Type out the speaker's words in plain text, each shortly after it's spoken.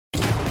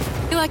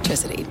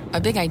Electricity,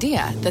 a big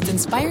idea that's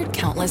inspired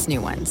countless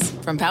new ones.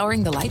 From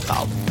powering the light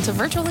bulb to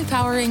virtually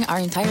powering our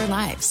entire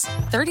lives.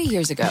 30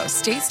 years ago,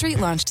 State Street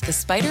launched the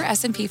SPDR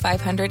S&P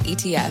 500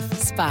 ETF,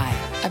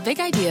 SPY. A big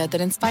idea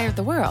that inspired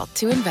the world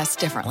to invest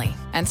differently.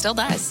 And still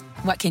does.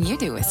 What can you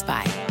do with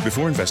SPY?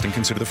 Before investing,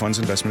 consider the fund's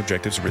investment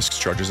objectives, risks,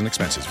 charges, and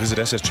expenses. Visit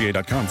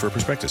ssga.com for a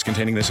prospectus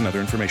containing this and other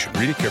information.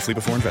 Read it carefully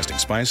before investing.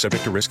 SPY is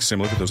subject to risks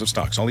similar to those of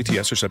stocks. All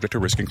ETFs are subject to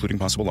risk, including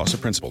possible loss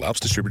of principal. Alps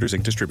Distributors,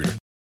 Inc. Distributor.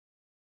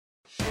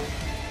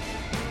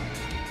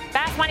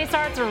 Fast Money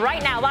starts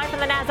right now, live from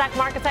the NASDAQ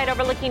market site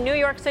overlooking New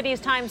York City's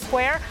Times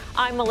Square.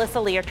 I'm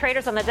Melissa Lee. Our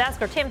traders on the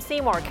desk are Tim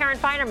Seymour, Karen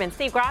Feinerman,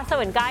 Steve Grasso,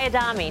 and Guy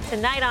Adami.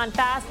 Tonight on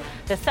Fast,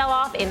 the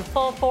sell-off in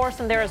full force,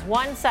 and there is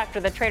one sector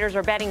that traders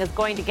are betting is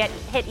going to get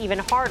hit even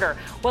harder.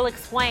 We'll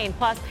explain.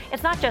 Plus,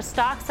 it's not just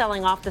stocks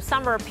selling off. The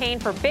summer of pain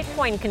for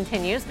Bitcoin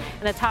continues,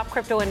 and the top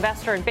crypto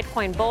investor and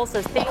Bitcoin bull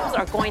says things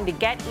are going to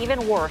get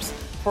even worse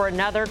for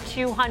another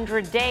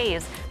 200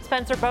 days.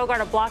 Spencer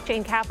Bogart of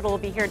Blockchain Capital will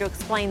be here to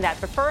explain that.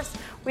 But first,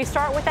 we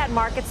start with that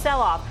market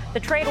sell-off. The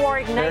trade war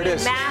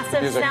ignited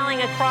massive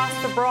selling across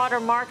the broader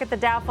market. The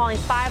Dow falling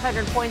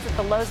 500 points at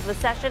the lows of the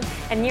session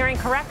and nearing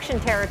correction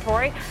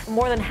territory.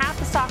 More than half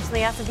the stocks in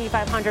the S&P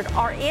 500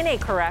 are in a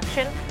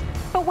correction.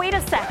 But wait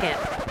a second.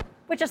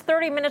 With just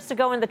 30 minutes to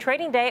go in the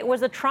trading day, it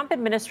was the Trump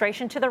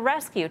administration to the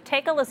rescue.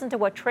 Take a listen to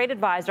what trade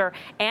advisor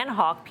and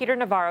hawk Peter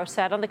Navarro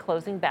said on the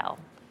closing bell.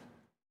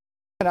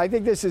 And I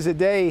think this is a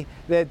day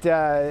that,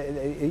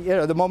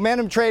 the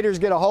momentum traders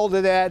get a hold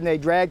of that and they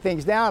drag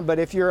things down. But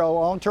if you're a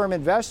long-term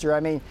investor, I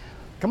mean,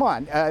 come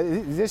on,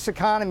 this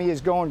economy is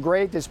going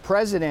great. This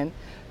president,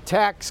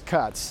 tax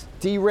cuts,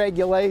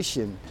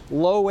 deregulation,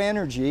 low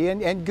energy,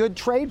 and good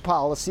trade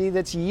policy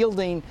that's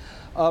yielding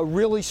a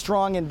really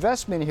strong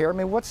investment here. I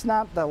mean, what's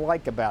not to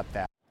like about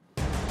that?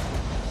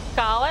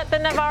 Call it the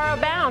Navarro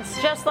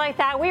bounce. Just like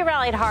that, we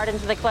rallied hard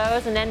into the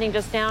close and ending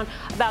just down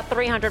about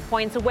 300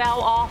 points, well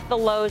off the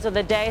lows of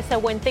the day. So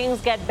when things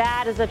get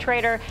bad as a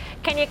trader,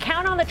 can you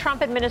count on the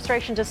Trump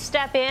administration to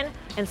step in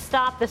and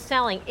stop the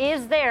selling?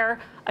 Is there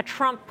a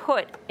Trump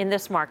put in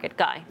this market,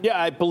 Guy? Yeah,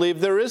 I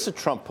believe there is a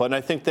Trump put, and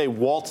I think they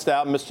waltzed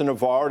out Mr.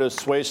 Navarro to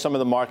assuage some of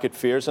the market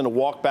fears and to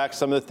walk back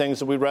some of the things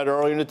that we read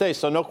earlier in the day.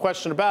 So no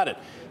question about it.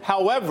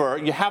 However,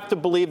 you have to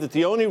believe that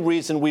the only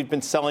reason we've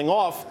been selling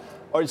off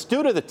or it's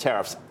due to the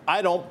tariffs.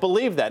 I don't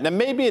believe that. Now,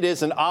 maybe it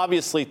is, and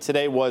obviously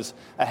today was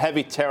a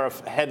heavy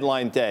tariff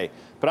headline day.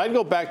 But I'd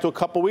go back to a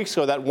couple weeks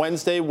ago, that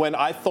Wednesday, when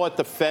I thought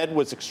the Fed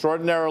was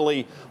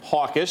extraordinarily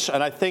hawkish.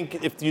 And I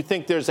think if you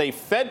think there's a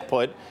Fed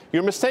put,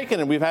 you're mistaken.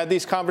 And we've had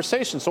these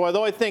conversations. So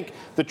although I think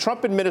the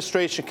Trump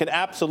administration can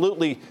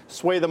absolutely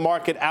sway the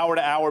market hour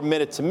to hour,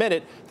 minute to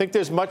minute, I think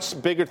there's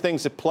much bigger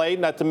things at play,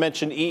 not to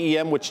mention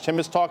EEM, which Tim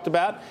has talked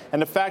about,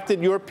 and the fact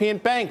that European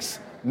banks,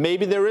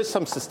 maybe there is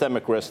some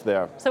systemic risk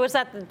there. So it's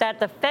that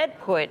the Fed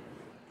put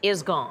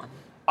is gone.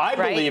 I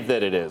believe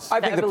that it is.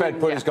 I think the Fed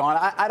put is gone.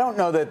 I don't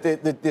know that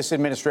this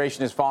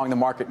administration is following the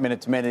market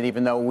minute to minute,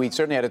 even though we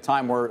certainly had a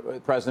time where the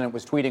president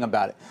was tweeting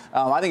about it.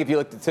 I think if you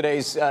looked at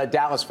today's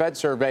Dallas Fed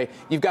survey,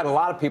 you've got a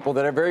lot of people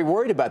that are very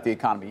worried about the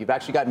economy. You've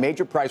actually got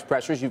major price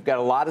pressures. You've got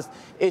a lot of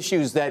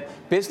issues that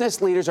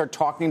business leaders are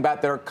talking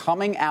about that are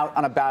coming out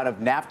on a bout of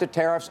NAFTA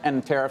tariffs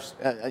and tariffs,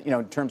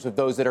 in terms of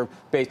those that are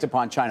based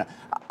upon China.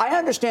 I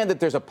understand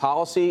that there's a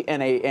policy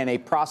and a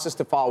process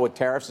to follow with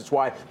tariffs. It's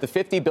why the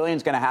 $50 billion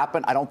is going to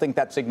happen. I don't think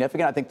that's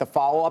significant. I think the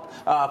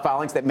follow-up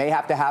filings that may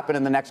have to happen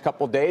in the next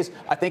couple of days,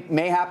 I think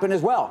may happen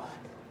as well.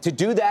 To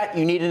do that,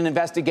 you need an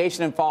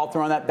investigation and follow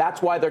through on that.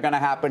 That's why they're going to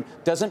happen.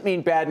 Doesn't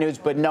mean bad news,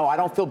 but no, I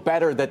don't feel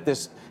better that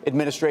this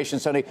administration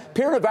suddenly.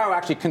 Peter Navarro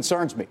actually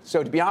concerns me.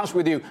 So to be honest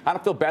with you, I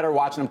don't feel better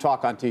watching him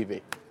talk on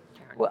TV.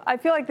 Well, I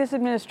feel like this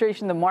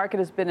administration, the market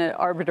has been an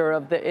arbiter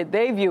of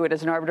they view it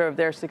as an arbiter of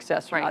their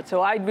success or not.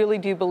 So I really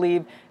do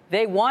believe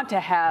they want to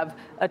have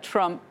a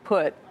Trump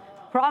put.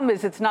 Problem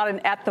is, it's not an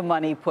at the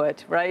money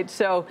put, right?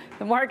 So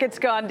the market's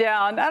gone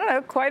down, I don't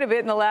know, quite a bit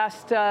in the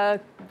last,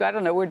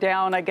 we're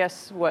down, I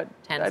guess,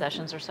 10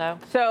 sessions or so.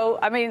 So,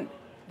 I mean,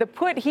 the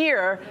put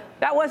here,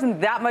 that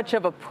wasn't that much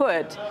of a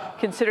put,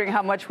 considering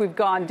how much we've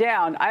gone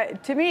down.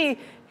 To me,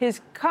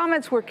 his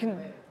comments were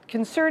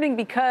concerning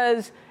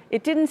because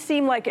it didn't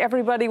seem like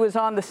everybody was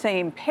on the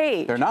same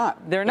page. They're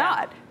not. They're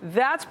not.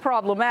 That's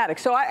problematic.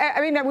 So, I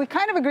mean, we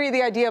kind of agree with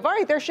the idea of, all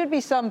right, there should be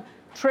some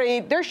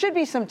trade, there should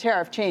be some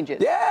tariff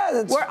changes.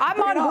 Yeah,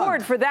 I'm on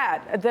board for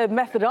that. The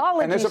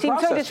methodology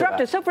seems so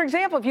disruptive. So, for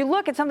example, if you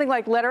look at something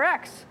like letter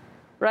X,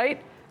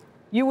 right,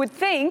 you would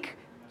think,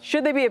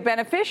 should they be a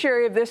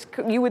beneficiary of this,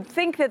 you would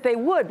think that they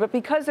would. But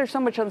because there's so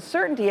much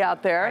uncertainty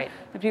out there,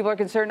 and people are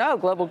concerned,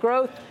 global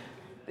growth,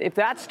 if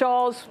that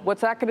stalls,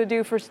 what's that going to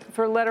do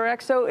for letter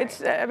X? So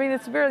it's a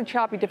very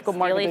choppy, difficult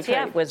market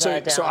to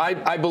trade. So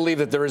I believe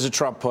that there is a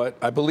Trump put.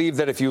 I believe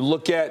that if you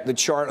look at the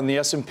chart on the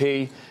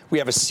S&P, we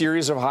have a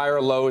series of higher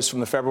lows from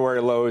the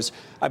February lows.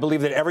 I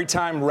believe that every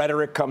time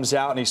rhetoric comes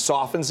out and he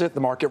softens it,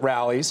 the market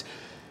rallies.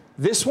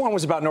 This one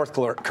was about North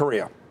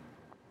Korea.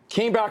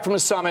 Came back from the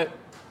summit,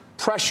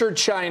 pressured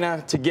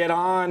China to get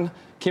on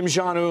Kim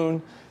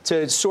Jong-un,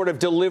 to sort of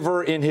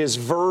deliver in his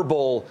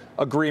verbal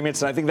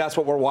agreements. And I think that's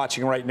what we're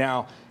watching right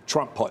now,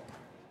 Trump put.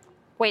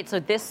 Wait,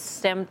 so the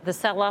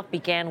sell-off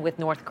began with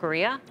North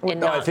Korea?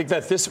 No, I think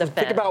that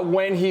think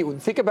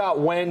about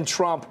when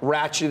Trump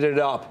ratcheted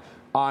up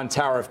on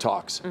tariff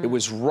talks. Mm-hmm. It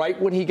was right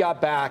when he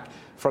got back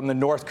from the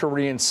North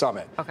Korean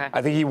summit. Okay.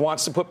 I think he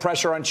wants to put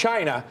pressure on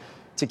China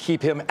to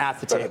keep him at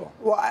the table.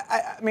 Well,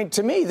 I mean,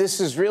 to me, this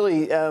is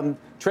really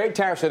trade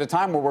tariffs at a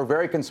time where we're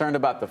very concerned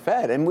about the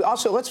Fed. And we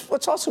also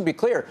let's also be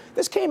clear.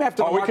 This came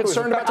after the market was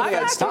concerned about the Fed?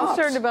 I'm not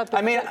concerned about the Fed.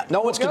 I mean, no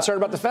one's concerned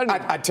about the Fed.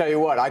 I tell you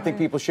what, I think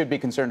people should be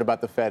concerned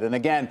about the Fed. And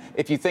again,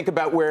 if you think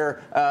about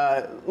where,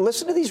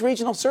 listen to these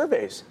regional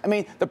surveys. I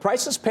mean, the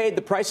prices paid,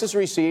 the prices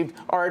received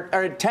are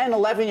at 10,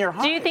 11-year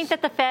highs. Do you think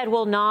that the Fed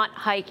will not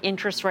hike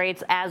interest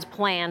rates as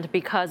planned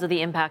because of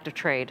the impact of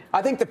trade?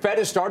 I think the Fed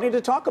is starting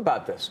to talk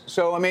about this.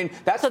 So, I mean,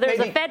 that's so there's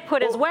maybe, a Fed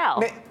put as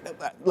well.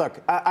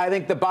 Look, I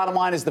think the bottom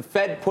line is the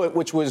Fed put,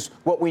 which was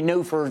what we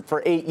knew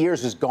for 8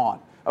 years, is gone.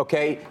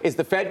 Okay, is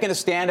the Fed going to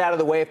stand out of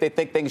the way if they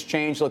think things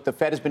change? Look, the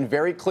Fed has been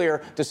very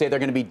clear to say they're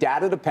going to be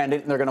data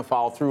dependent and they're going to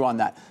follow through on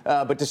that.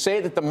 But to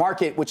say that the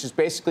market, which has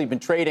basically been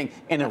trading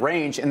in a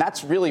range, and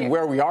that's really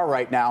where we are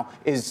right now,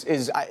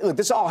 look,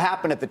 this all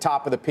happened at the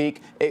top of the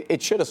peak.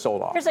 It should have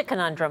sold off. Here's a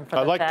conundrum for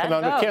the Fed. I like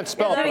conundrum. Can't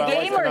spell it. Is it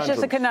a game or is it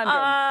just a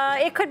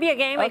conundrum? It could be a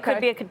game. Okay. It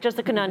could be just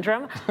a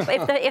conundrum.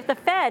 If the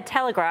Fed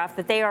telegraphed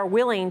that they are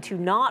willing to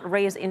not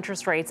raise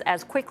interest rates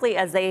as quickly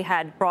as they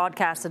had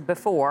broadcasted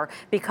before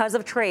because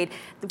of trade,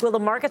 will the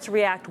markets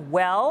react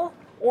well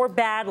or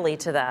badly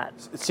to that?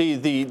 See,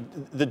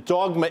 the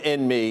dogma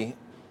in me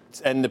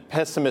and the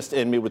pessimist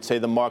in me would say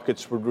the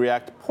markets would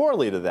react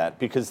poorly to that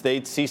because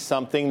they'd see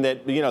something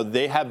that,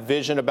 they have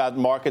vision about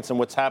markets and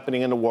what's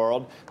happening in the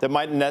world that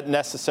might not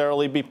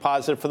necessarily be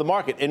positive for the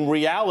market. In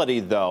reality,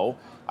 though,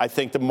 I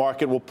think the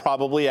market will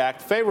probably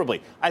act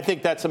favorably. I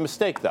think that's a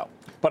mistake, though.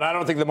 But I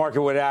don't think the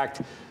market would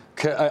act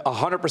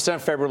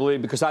 100% favorably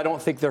because I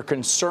don't think they're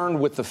concerned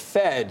with the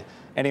Fed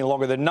any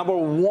longer. The number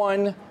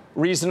one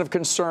reason of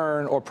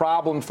concern or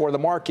problem for the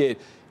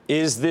market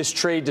is this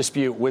trade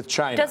dispute with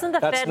China. Doesn't the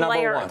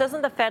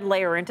Fed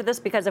layer into this?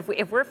 Because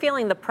if we're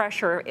feeling the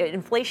pressure,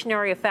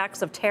 inflationary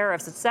effects of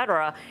tariffs, et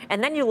cetera,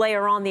 and then you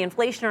layer on the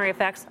inflationary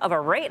effects of a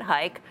rate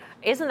hike,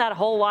 isn't that a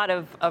whole lot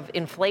of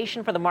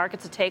inflation for the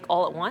markets to take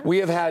all at once? We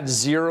have had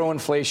zero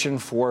inflation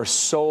for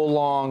so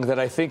long that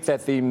I think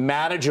that the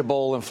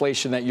manageable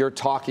inflation that you're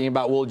talking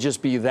about will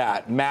just be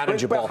that,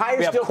 manageable.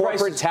 We have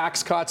corporate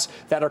tax cuts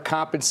that are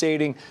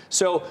compensating.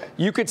 So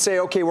you could say,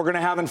 okay, we're going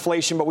to have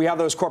inflation, but we have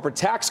those corporate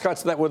tax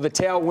cuts that were the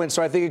tailwind.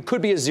 So I think it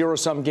could be a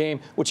zero-sum game,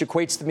 which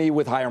equates to me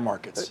with higher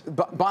markets.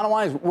 Bottom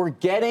line is we're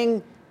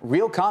getting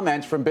real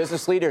comments from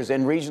business leaders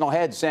and regional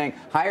heads saying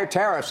higher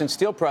tariffs in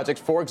steel projects,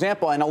 for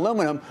example, and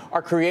aluminum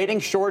are creating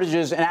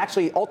shortages and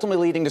actually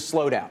ultimately leading to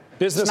slowdown.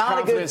 Business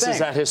confidence is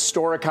at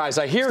historic highs.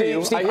 I hear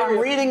you. I'm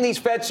reading these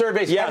Fed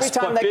surveys. Yes,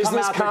 every time they come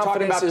out, they're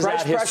talking about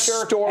price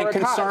pressure and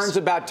concerns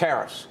about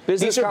tariffs.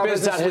 Business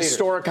confidence at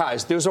historic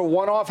highs. Those are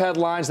one-off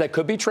headlines that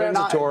could be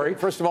transitory.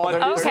 First of all,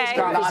 okay.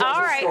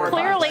 All right.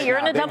 Clearly, you're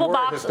in a double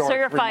box, so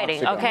you're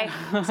fighting. Okay.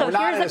 So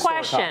here's the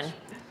question.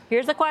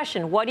 Here's the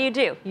question. What do you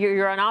do?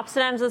 You're on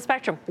opposite ends of the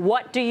spectrum.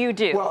 What do you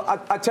do? Well,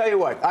 I'll tell you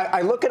what.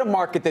 I look at a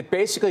market that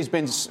basically has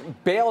been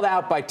bailed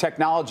out by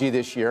technology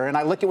this year, and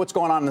I look at what's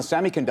going on in the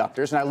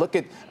semiconductors, and I look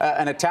at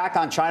an attack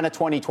on China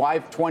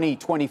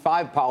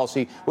 2025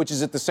 policy, which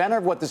is at the center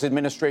of what this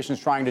administration is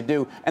trying to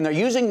do, and they're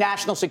using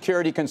national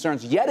security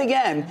concerns yet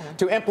again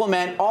to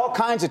implement all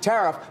kinds of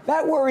tariff.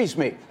 That worries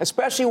me,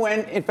 especially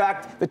when, in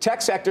fact, the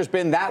tech sector has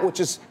been that which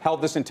has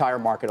held this entire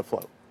market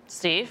afloat.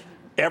 Steve?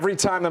 Every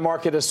time the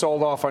market has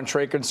sold off on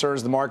trade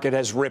concerns, the market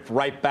has ripped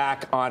right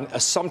back on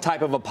some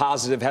type of a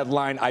positive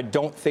headline. I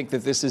don't think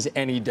that this is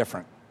any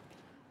different.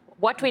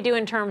 What do we do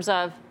in terms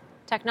of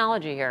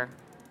technology here?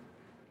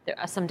 There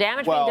are some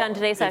damage being done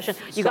today's session.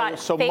 You got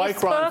Facebook.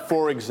 Micron,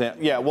 for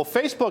example. Yeah, well,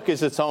 Facebook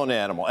is its own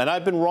animal, and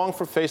I've been wrong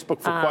for Facebook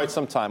for quite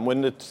some time.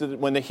 When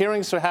the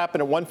hearings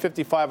happened at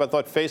 155, I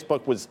thought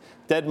Facebook was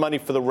dead money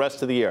for the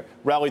rest of the year.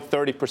 Rallied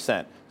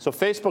 30%. So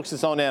Facebook's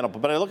its own animal.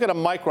 But I look at a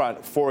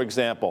Micron, for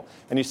example,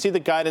 and you see the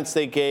guidance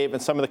they gave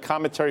and some of the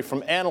commentary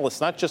from analysts,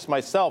 not just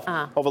myself,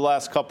 over the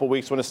last couple of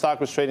weeks when the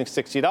stock was trading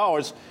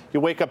 $60. You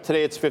wake up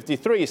today, it's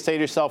 53. You say to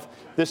yourself,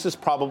 this is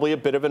probably a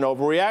bit of an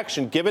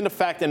overreaction, given the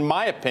fact, in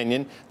my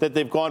opinion, that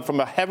they've gone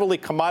from a heavily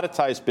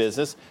commoditized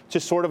business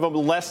to sort of a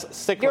less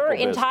cyclical business.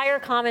 Your entire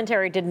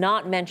commentary did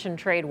not mention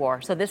trade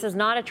war, so this is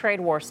not a trade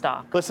war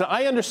stock. Listen,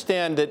 I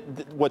understand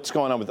that what's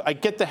going on with it. I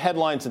get the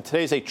headlines, and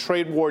today's a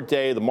trade war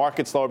day. The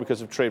market's lower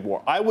because of trade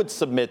war. I would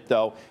submit,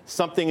 though,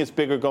 something is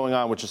bigger going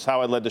on, which is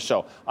how I led the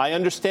show. I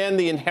understand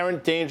the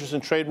inherent dangers in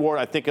trade war.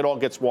 I think it all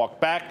gets walked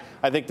back.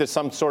 I think there's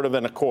some sort of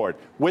an accord.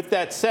 With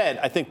that said,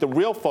 I think the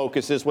real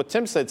focus is what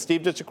Tim said.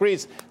 Steve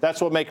disagrees. That's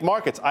what makes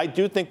markets. I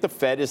do think the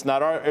Fed is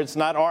not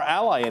our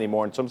ally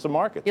anymore in terms of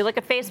markets. You look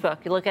at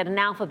Facebook. You look at an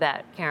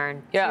Alphabet,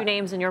 Karen. Yeah. Two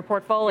names in your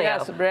portfolio.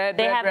 Yes,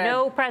 they have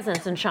no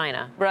presence in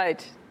China.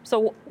 Right.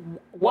 So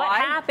What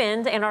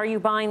happened, and are you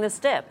buying this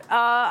dip?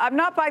 I'm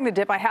not buying the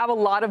dip. I have a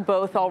lot of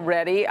both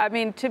already. I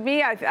mean, to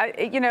me,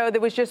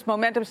 there was just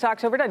momentum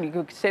stocks overdone. You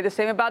could say the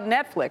same about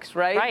Netflix,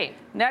 right? Right.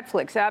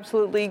 Netflix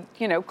absolutely,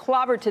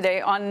 clobbered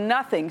today on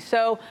nothing.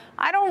 So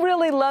I don't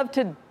really love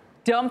to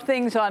dump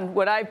things on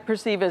what I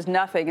perceive as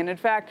nothing. And in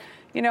fact,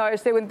 I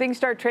say when things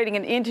start trading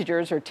in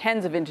integers or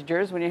tens of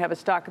integers, when you have a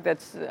stock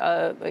that's,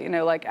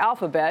 like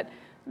Alphabet,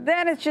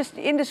 then it's just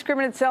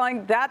indiscriminate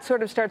selling. That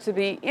sort of starts to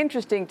be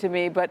interesting to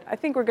me, but I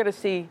think we're going to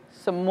see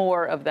some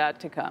more of that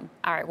to come.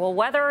 All right, well,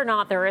 whether or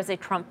not there is a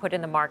Trump put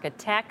in the market,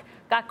 tech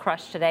got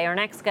crushed today. Our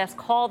next guest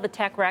called the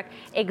tech wreck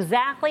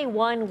exactly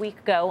 1 week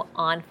ago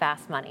on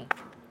Fast Money.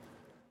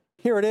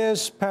 Here it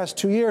is, past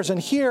 2 years, and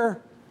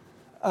here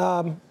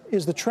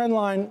is the trend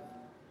line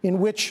in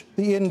which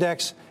the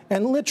index,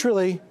 and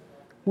literally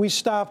we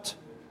stopped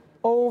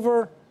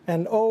over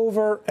and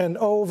over and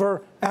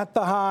over at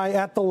the high,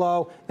 at the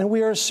low, and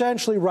we are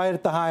essentially right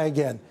at the high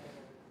again.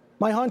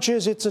 My hunch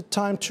is it's a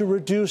time to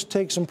reduce,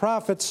 take some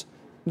profits.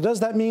 Does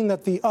that mean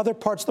that the other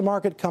parts of the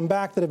market come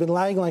back that have been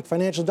lagging, like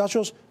financial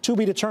industrials? To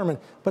be determined.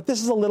 But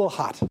this is a little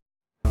hot.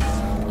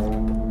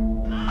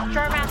 Chart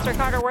master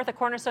Carter Worth of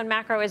Cornerstone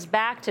Macro is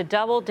back to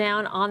double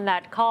down on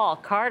that call.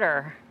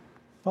 Carter.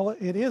 Well,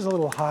 it is a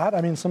little hot.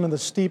 I mean, some of the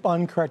steep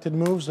uncorrected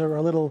moves are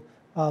a little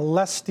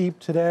less steep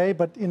today,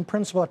 but in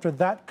principle, after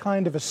that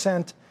kind of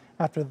ascent,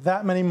 after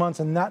that many months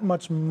and that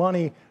much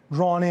money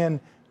drawn in,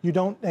 you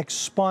don't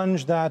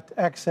expunge that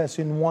excess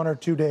in 1 or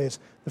 2 days.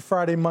 The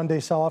Friday, Monday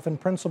sell-off, in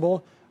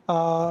principle,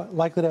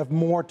 likely to have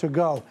more to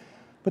go.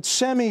 But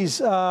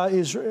semis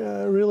is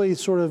really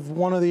sort of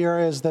one of the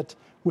areas that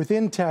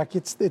within tech,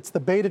 it's the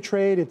beta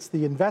trade, it's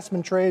the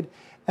investment trade,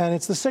 and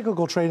it's the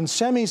cyclical trade. And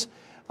semis,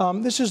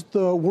 this is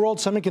the World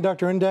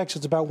Semiconductor Index.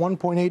 It's about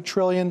 1.8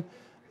 trillion.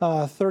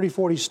 30,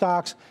 40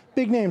 stocks,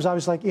 big names,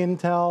 obviously, like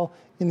Intel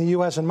in the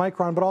U.S. and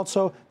Micron, but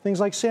also things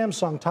like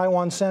Samsung,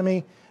 Taiwan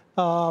Semi,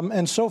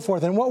 and so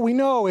forth. And what we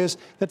know is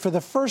that for the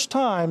first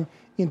time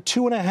in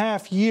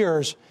 2.5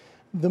 years,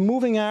 the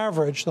moving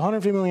average, the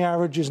 150 moving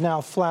average, is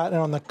now flat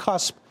and on the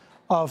cusp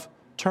of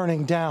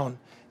turning down.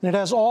 And it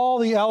has all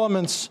the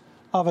elements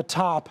of a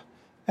top,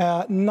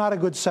 not a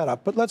good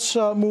setup. But let's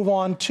move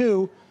on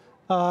to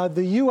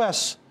the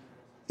U.S.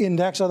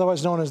 index,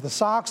 otherwise known as the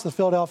SOX, the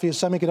Philadelphia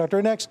Semiconductor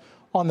Index,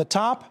 on the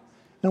top.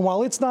 And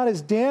while it's not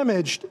as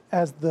damaged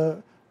as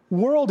the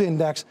world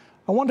index,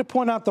 I wanted to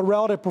point out the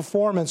relative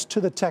performance to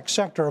the tech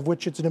sector, of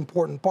which it's an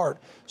important part.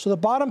 So the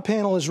bottom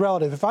panel is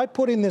relative. If I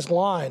put in this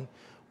line,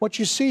 what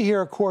you see here,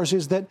 of course,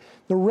 is that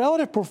the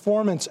relative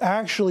performance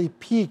actually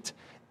peaked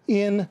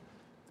in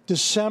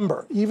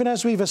December. Even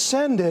as we've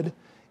ascended,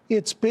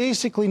 it's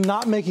basically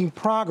not making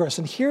progress.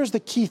 And here's the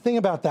key thing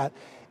about that.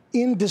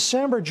 In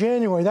December,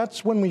 January,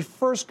 that's when we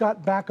first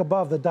got back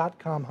above the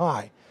dot-com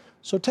high.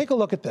 So take a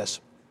look at this.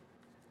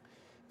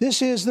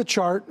 This is the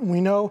chart.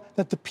 We know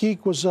that the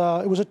peak was,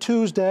 it was a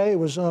Tuesday. It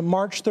was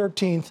March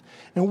 13th.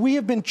 And we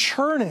have been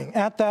churning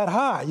at that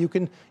high. You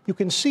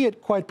can see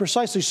it quite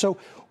precisely. So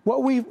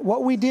what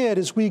we did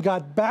is we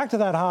got back to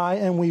that high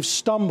and we've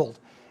stumbled.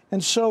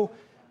 And so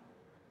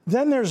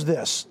then there's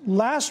this.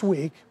 Last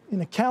week,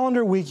 in a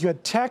calendar week, you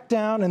had tech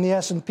down and the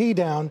S&P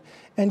down,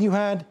 and you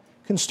had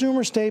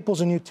consumer staples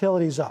and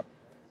utilities up.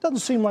 Doesn't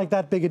seem like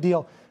that big a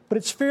deal, but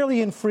it's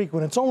fairly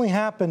infrequent. It's only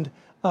happened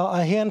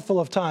a handful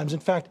of times. In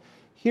fact,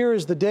 here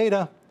is the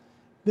data.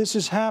 This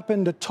has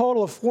happened a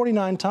total of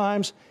 49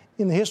 times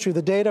in the history of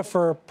the data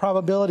for a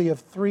probability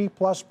of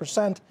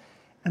 3+%.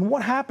 And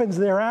what happens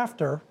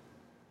thereafter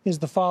is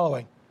the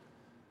following.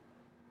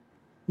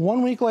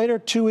 1 week later,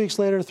 2 weeks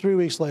later, 3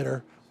 weeks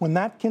later, when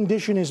that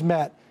condition is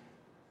met,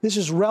 this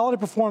is relative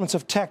performance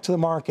of tech to the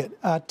market.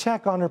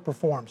 Tech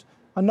underperforms.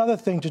 Another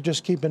thing to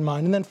just keep in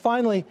mind. And then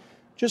finally,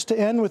 just to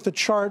end with the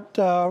chart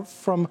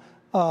from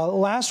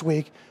last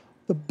week,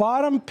 the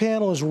bottom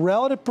panel is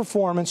relative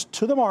performance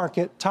to the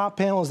market. Top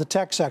panel is the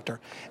tech sector.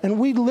 And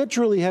we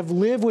literally have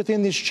lived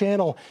within this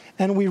channel,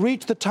 and we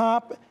reach the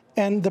top,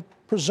 and the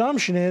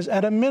presumption is,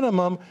 at a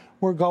minimum,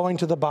 we're going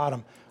to the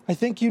bottom. I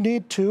think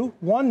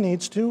one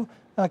needs to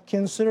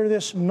consider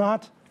this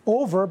not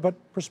over, but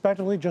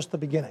prospectively just the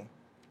beginning.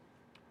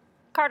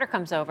 Carter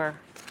comes over.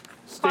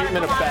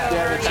 Statement of fact.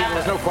 Yeah,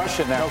 there's no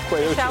question there.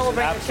 Michelle will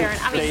bring the chair in.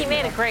 I mean, he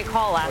made a great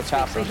call last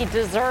week, so he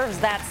deserves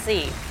that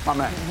seat. My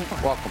man,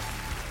 welcome.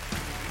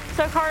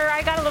 So, Carter,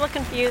 I got a little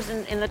confused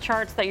in the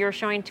charts that you're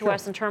showing to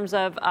us in terms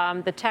of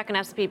the tech and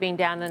S&P being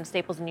down and then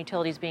staples and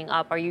utilities being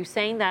up. Are you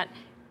saying that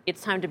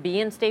it's time to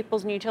be in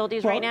staples and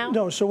utilities right now?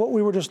 No. So what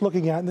we were just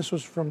looking at, and this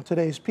was from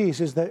today's piece,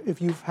 is that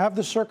if you have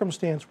the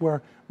circumstance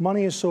where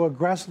money is so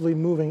aggressively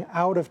moving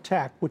out of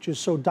tech, which is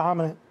so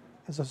dominant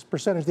as a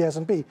percentage of the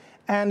S&P,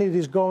 and it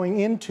is going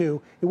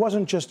into, it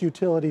wasn't just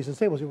utilities and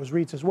staples, it was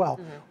REITs as well.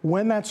 Mm-hmm.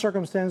 When that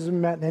circumstance is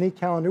met in any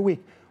calendar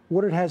week,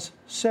 what it has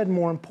said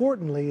more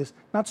importantly is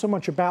not so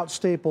much about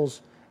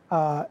staples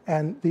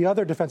and the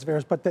other defensive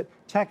areas, but that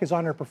tech is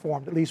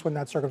underperformed, at least when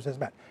that circumstance is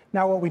met.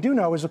 Now, what we do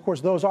know is, of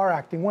course, those are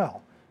acting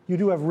well. You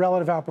do have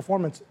relative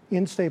outperformance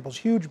in staples,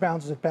 huge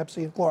bounces at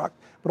Pepsi and Clorox,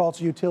 but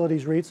also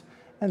utilities, REITs.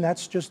 and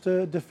that's just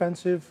a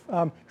defensive,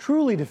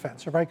 truly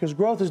defensive, right? Because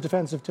growth is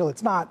defensive till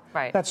it's not.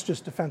 Right. That's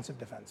just defensive.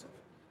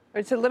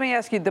 Right, so let me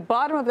ask you, the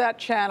bottom of that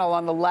channel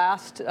on the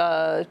last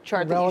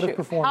chart that you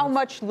showed, how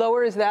much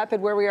lower is that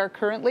than where we are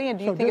currently? And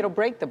do you think it'll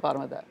break the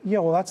bottom of that? Yeah,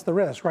 well, that's the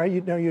risk, right?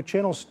 You know, your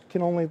channels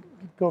can only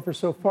go for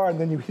so far, and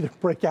then you either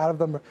break out of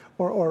them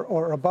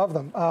or above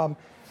them.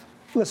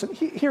 Listen,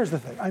 here's the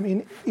thing. I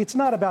mean, it's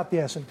not about the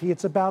S&P.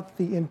 It's about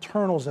the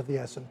internals of the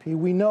S&P.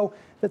 We know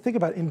that, think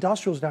about it,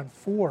 industrials down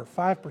 4,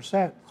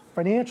 5%,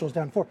 financials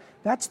down 4%.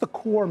 That's the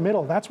core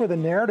middle. That's where the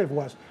narrative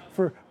was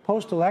for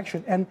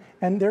post-election.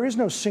 And there is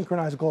no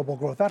synchronized global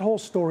growth. That whole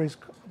story's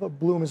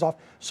bloom is off.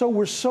 So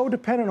we're so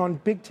dependent on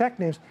big tech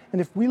names. And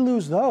if we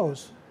lose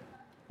those,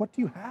 what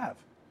do you have?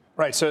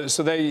 Right. So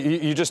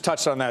you just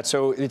touched on that.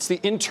 So it's the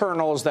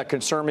internals that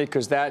concern me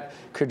because that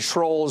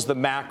controls the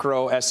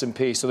macro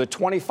S&P. So the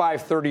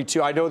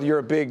 2532, I know that you're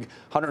a big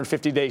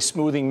 150-day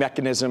smoothing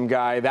mechanism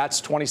guy.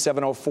 That's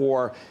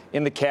 2704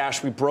 in the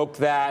cash. We broke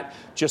that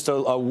just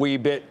a wee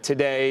bit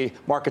today.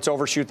 Markets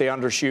overshoot, they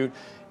undershoot.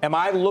 Am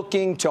I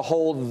looking to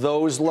hold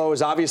those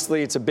lows?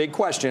 Obviously, it's a big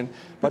question,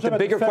 but the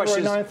bigger question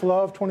is February 9th low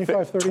of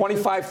 2532.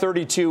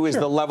 2532 is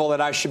the level that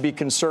I should be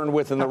concerned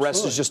with, and the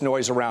rest is just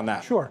noise around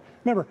that. Sure.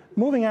 Remember,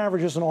 moving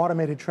average is an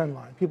automated trend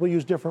line. People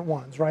use different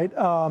ones, right?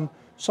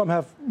 Some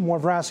have more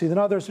veracity than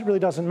others. It really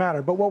doesn't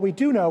matter. But what we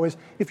do know is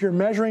if you're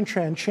measuring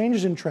trend,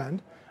 changes in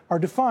trend are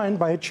defined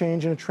by a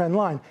change in a trend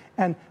line.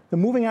 And the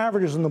moving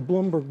averages in the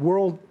Bloomberg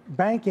World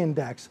Bank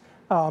Index,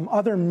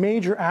 other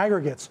major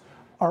aggregates,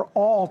 are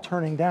all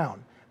turning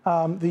down.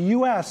 The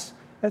U.S.,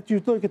 if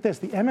you look at this,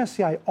 the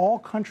MSCI All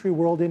Country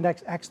World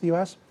Index X the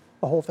U.S.,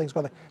 the whole thing's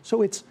going.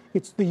 So it's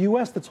the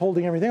U.S. that's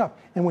holding everything up.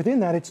 And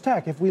within that, it's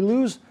tech. If we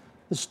lose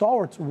the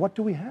stalwarts, what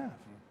do we have?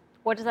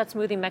 What does that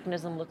smoothing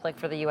mechanism look like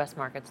for the U.S.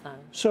 markets then?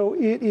 So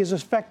it is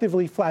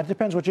effectively flat. It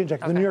depends which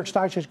index. Okay. The New York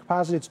Stock Exchange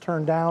Composite, it's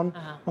turned down.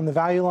 On the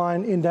Value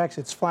Line Index,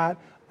 it's flat.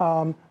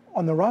 On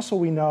the Russell,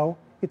 we know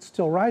it's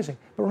still rising.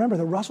 But remember,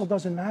 the Russell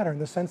doesn't matter in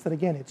the sense that,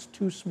 again, it's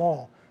too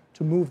small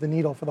to move the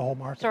needle for the whole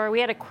market. So are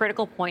we at a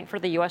critical point for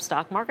the U.S.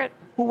 stock market?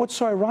 Well, what's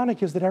so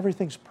ironic is that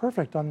everything's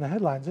perfect on the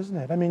headlines, isn't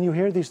it? I mean, you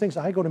hear these things.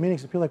 I go to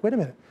meetings and people are like, wait a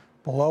minute,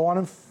 below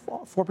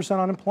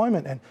 4%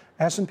 unemployment and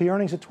S&P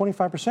earnings at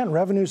 25%,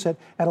 revenues at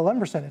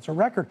 11%. It's a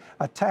record.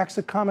 A tax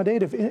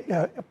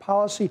accommodative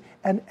policy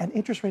and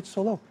interest rates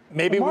so low.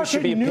 Maybe we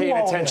should be paying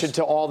attention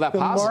to all that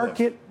positive. The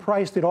market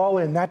priced it all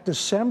in. That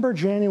December,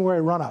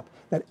 January run-up,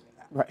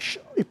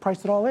 it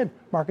priced it all in.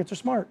 Markets are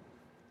smart.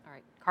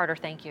 Carter,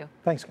 thank you.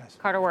 Thanks, guys.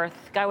 Carter Worth.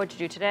 Guy, what'd you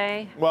do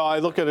today? Well, I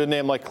look at a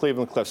name like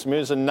Cleveland Cliffs. I mean,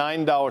 it's a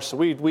 $9. So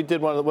we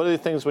did one of the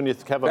things when you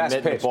have a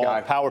mid ball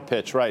guy. Power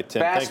pitch, right,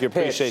 Tim? Thank you.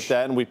 Appreciate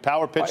that. And we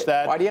power pitched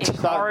that. Why do you have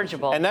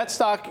incorrigible? And that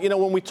stock, you know,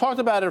 when we talked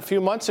about it a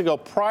few months ago,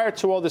 prior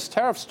to all this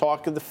tariffs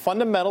talk, the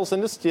fundamentals in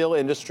the steel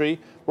industry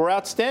were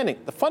outstanding.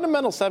 The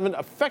fundamentals haven't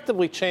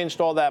effectively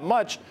changed all that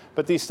much,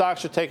 but these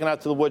stocks are taken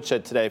out to the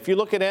woodshed today. If you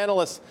look at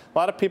analysts, a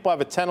lot of people have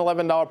a $10,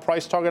 $11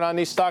 price target on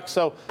these stocks.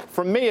 So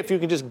for me, if you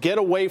can just get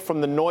away from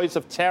the noise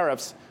of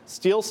tariffs,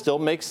 steel still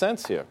makes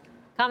sense here.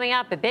 Coming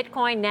up,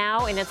 Bitcoin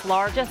now in its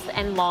largest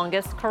and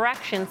longest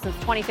correction since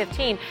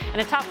 2015.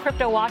 And a top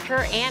crypto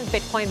watcher and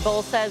Bitcoin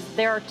bull says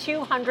there are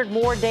 200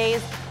 more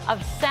days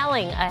of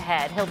selling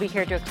ahead. He'll be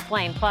here to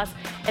explain. Plus,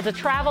 it's a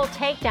travel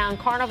takedown.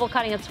 Carnival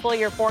cutting its full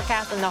year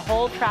forecast and the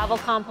whole travel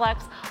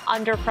complex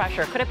under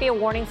pressure. Could it be a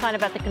warning sign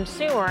about the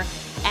consumer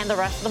and the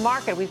rest of the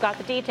market? We've got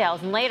the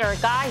details. And later, a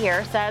guy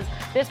here says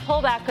this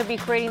pullback could be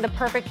creating the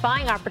perfect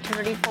buying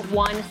opportunity for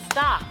one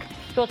stock.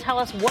 He'll tell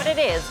us what it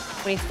is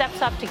when he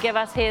steps up to give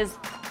us his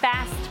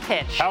fast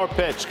pitch. Power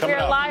pitch coming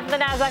up. We're live from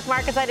the NASDAQ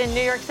market site in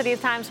New York City's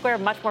Times Square.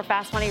 Much more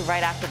Fast Money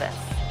right after this.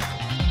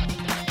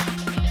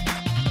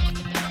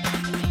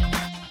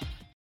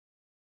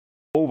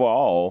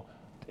 Overall,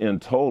 in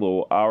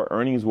total, our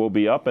earnings will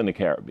be up in the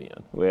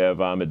Caribbean. We have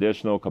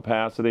additional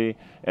capacity,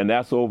 and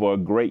that's over a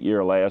great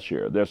year last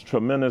year. There's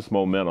tremendous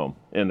momentum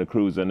in the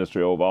cruise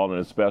industry overall, and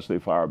especially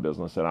for our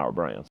business and our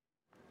brands.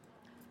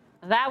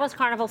 That was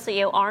Carnival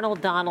CEO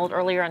Arnold Donald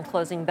earlier on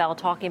Closing Bell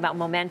talking about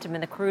momentum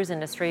in the cruise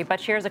industry. But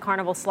shares of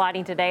Carnival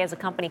sliding today as the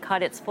company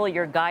cut its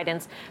full-year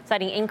guidance,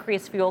 citing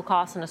increased fuel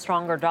costs and a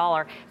stronger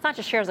dollar. It's not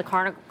just shares of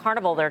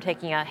Carnival that are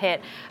taking a hit.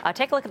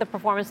 Take a look at the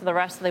performance of the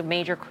rest of the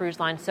major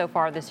cruise lines so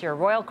far this year.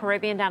 Royal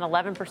Caribbean down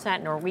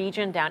 11%,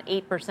 Norwegian down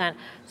 8%,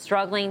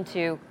 struggling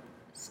to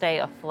stay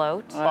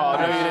afloat. Oh,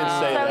 no, you didn't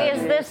say that. So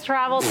is this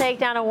travel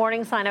takedown a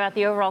warning sign about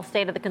the overall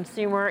state of the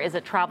consumer? Is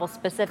it travel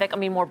specific? I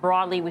mean, more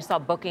broadly, we saw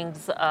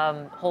bookings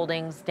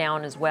holdings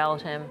down as well,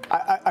 Tim.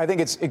 I think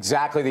it's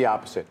exactly the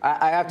opposite.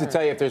 I have to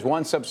tell you, if there's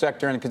one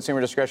subsector in the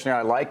consumer discretionary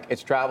I like,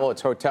 it's travel,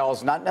 it's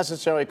hotels, not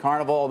necessarily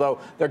Carnival, although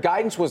their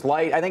guidance was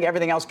light. I think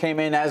everything else came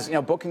in as, you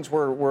know, bookings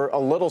were a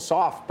little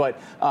soft.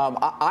 But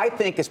I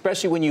think,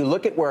 especially when you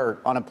look at where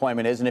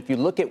unemployment is, and if you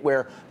look at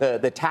where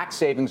the tax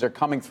savings are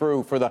coming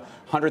through for the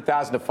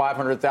 100,000 to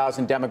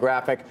 500,000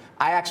 demographic,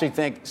 I actually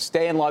think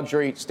stay in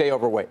luxury, stay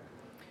overweight.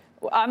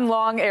 I'm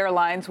long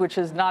airlines, which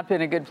has not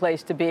been a good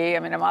place to be. I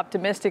mean, I'm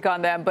optimistic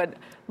on them, but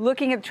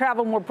looking at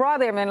travel more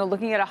broadly, I mean,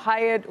 looking at a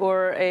Hyatt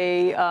or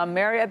a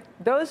Marriott,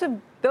 those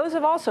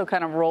have also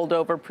kind of rolled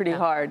over pretty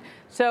hard.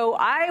 So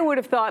I would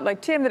have thought,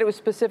 like Tim, that it was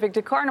specific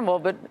to Carnival,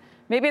 but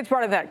maybe it's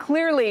part of that.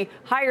 Clearly,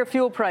 higher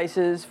fuel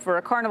prices for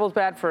a Carnival is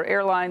bad, for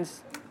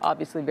airlines,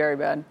 obviously very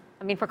bad.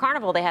 I mean, for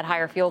Carnival, they had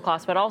higher fuel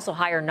costs, but also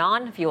higher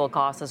non-fuel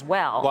costs as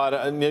well.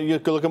 You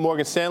could look at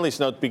Morgan Stanley's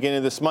note at the beginning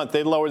of this month.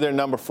 They lowered their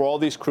number for all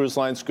these cruise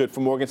lines. Good for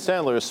Morgan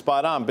Stanley. It's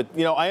spot on. But,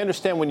 I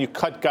understand when you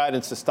cut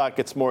guidance, the stock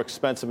gets more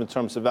expensive in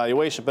terms of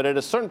valuation. But at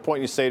a certain point,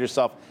 you say to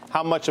yourself,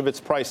 how much of it's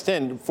priced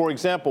in? For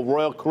example,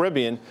 Royal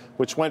Caribbean,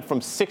 which went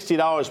from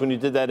 $60 when you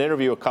did that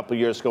interview a couple of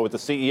years ago with the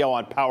CEO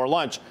on Power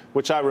Lunch,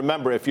 which I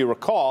remember, if you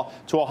recall,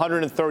 to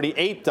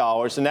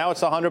 $138, and now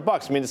it's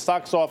 $100. I mean, the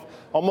stock's off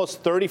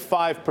almost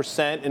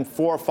 35% in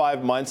 4 or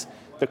 5 months.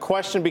 The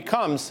question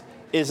becomes,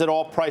 is it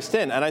all priced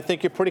in? And I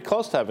think you're pretty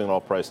close to having it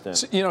all priced in.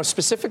 So,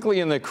 specifically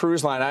in the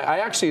cruise line, I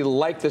actually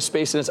like this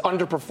space, and it's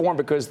underperformed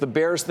because the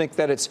bears think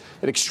that it's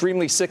an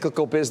extremely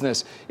cyclical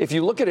business. If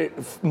you look at it,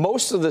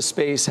 most of the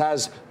space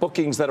has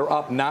bookings that are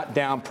up, not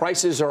down.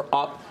 Prices are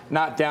up,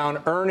 not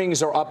down.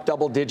 Earnings are up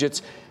double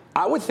digits.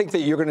 I would think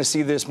that you're going to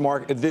see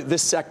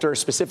this sector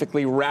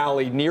specifically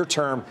rally near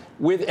term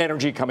with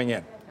energy coming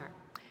in.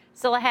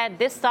 Still ahead,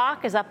 this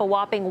stock is up a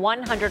whopping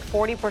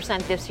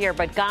 140% this year,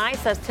 but Guy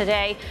says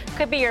today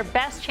could be your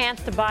best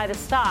chance to buy the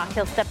stock.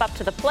 He'll step up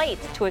to the plate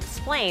to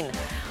explain.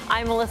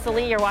 I'm Melissa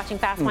Lee. You're watching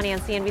Fast Money on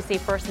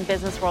CNBC First in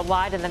Business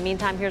Worldwide. In the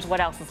meantime, here's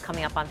what else is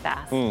coming up on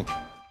Fast.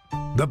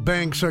 The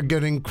banks are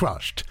getting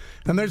crushed,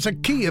 and there's a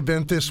key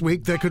event this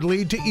week that could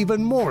lead to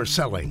even more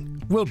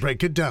selling. We'll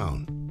break it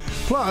down.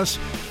 Plus,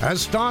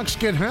 as stocks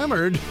get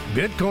hammered,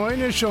 Bitcoin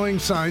is showing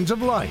signs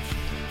of life.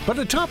 But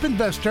a top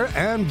investor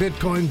and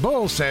Bitcoin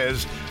bull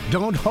says,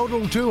 don't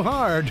hodl too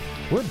hard.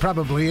 We're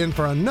probably in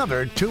for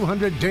another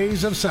 200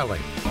 days of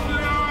selling.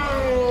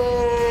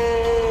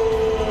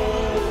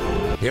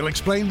 He'll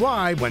explain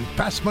why when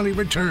Fast Money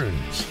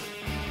returns.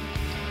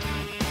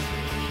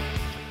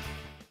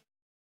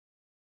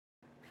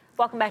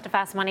 Welcome back to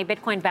Fast Money.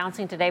 Bitcoin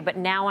bouncing today, but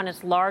now on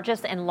its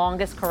largest and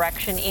longest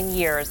correction in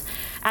years.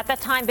 At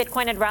that time,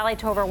 Bitcoin had rallied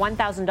to over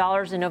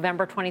 $1,000 in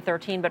November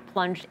 2013, but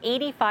plunged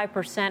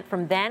 85%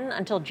 from then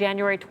until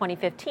January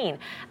 2015.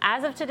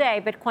 As of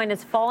today, Bitcoin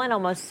has fallen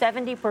almost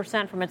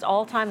 70% from its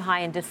all-time high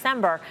in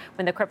December,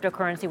 when the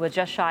cryptocurrency was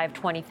just shy of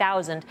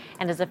 20,000,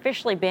 and has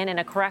officially been in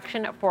a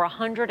correction for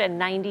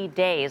 190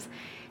 days.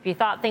 If you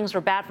thought things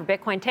were bad for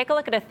Bitcoin, take a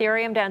look at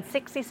Ethereum, down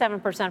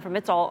 67% from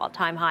its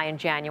all-time high in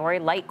January.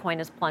 Litecoin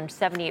has plunged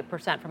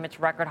 78% from its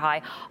record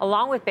high,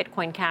 along with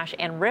Bitcoin Cash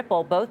and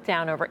Ripple, both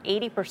down over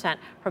 80%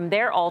 from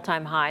their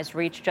all-time highs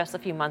reached just a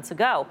few months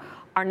ago.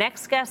 Our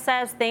next guest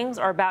says things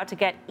are about to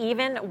get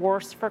even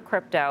worse for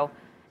crypto,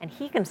 and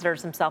he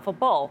considers himself a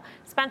bull.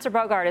 Spencer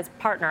Bogart is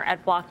partner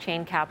at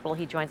Blockchain Capital.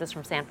 He joins us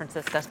from San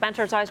Francisco.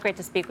 Spencer, it's always great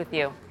to speak with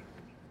you.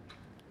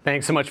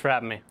 Thanks so much for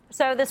having me.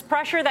 So this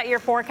pressure that you're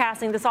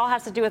forecasting, this all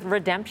has to do with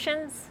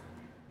redemptions?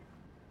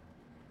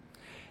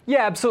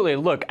 Yeah, absolutely.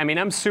 Look, I mean,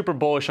 I'm super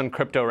bullish on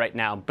crypto right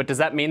now, but does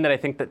that mean that I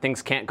think that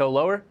things can't go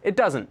lower? It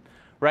doesn't,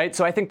 right?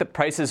 So I think the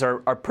prices are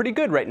pretty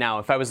good right now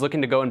if I was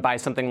looking to go and buy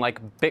something like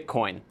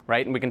Bitcoin,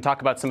 right? And we can talk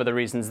about some of the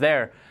reasons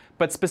there.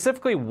 But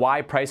specifically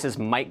why prices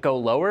might go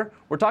lower,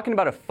 we're talking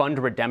about a fund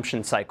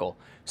redemption cycle.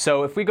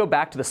 So if we go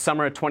back to the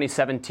summer of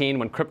 2017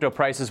 when crypto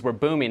prices were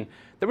booming,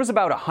 there was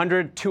about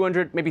 100,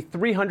 200, maybe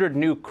 300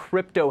 new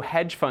crypto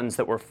hedge funds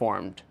that were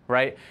formed,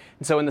 right?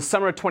 And so in the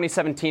summer of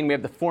 2017, we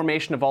have the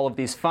formation of all of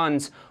these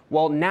funds.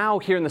 While now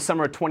here in the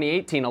summer of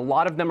 2018, a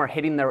lot of them are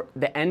hitting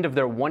the end of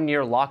their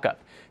 1-year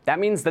lockup. That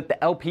means that the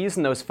LPs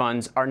in those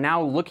funds are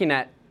now looking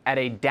at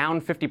a down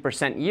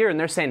 50% year, and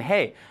they're saying,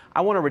 hey, I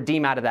want to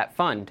redeem out of that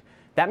fund.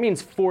 That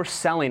means forced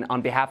selling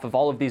on behalf of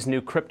all of these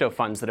new crypto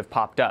funds that have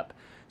popped up.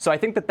 So I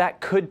think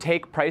that could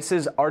take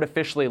prices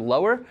artificially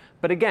lower.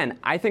 But again,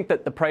 I think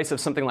that the price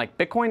of something like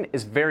Bitcoin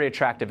is very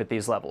attractive at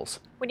these levels.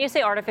 When you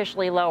say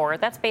artificially lower,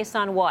 that's based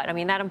on what? I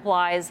mean, that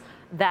implies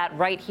that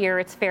right here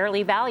it's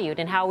fairly valued.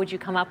 And how would you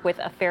come up with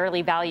a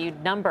fairly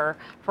valued number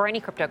for any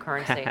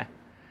cryptocurrency?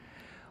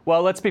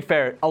 Well, let's be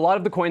fair. A lot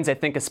of the coins, I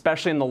think,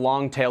 especially in the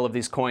long tail of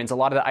these coins, a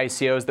lot of the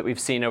ICOs that we've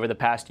seen over the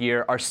past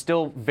year are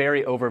still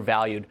very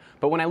overvalued.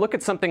 But when I look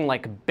at something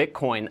like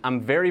Bitcoin, I'm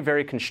very,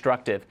 very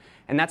constructive.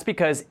 And that's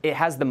because it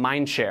has the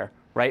mind share,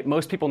 right?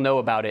 Most people know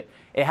about it.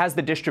 It has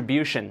the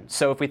distribution.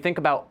 So if we think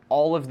about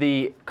all of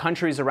the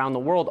countries around the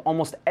world,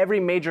 almost every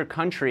major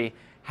country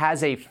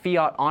has a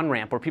fiat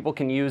on-ramp where people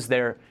can use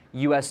their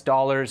US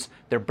dollars,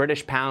 their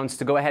British pounds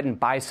to go ahead and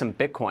buy some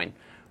Bitcoin,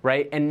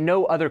 right? And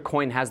no other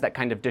coin has that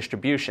kind of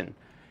distribution.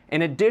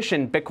 In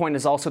addition, Bitcoin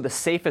is also the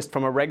safest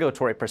from a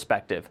regulatory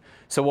perspective.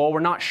 So while we're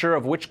not sure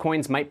of which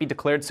coins might be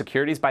declared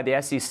securities by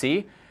the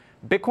SEC,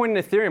 Bitcoin and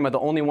Ethereum are the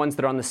only ones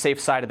that are on the safe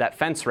side of that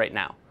fence right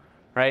now,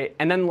 right?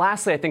 And then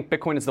lastly, I think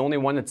Bitcoin is the only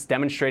one that's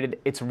demonstrated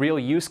its real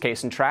use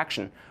case and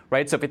traction,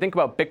 right? So if you think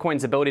about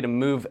Bitcoin's ability to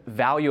move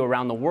value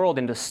around the world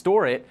and to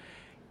store it,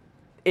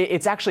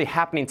 it's actually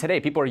happening today.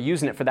 People are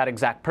using it for that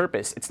exact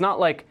purpose. It's not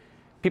like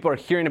people are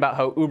hearing about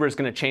how Uber is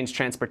going to change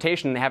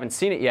transportation and they haven't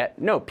seen it yet.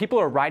 No, people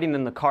are riding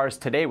in the cars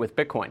today with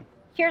Bitcoin.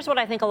 Here's what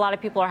I think a lot of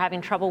people are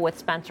having trouble with,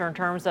 Spencer, in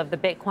terms of the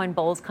Bitcoin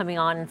bulls coming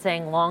on and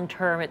saying long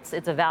term it's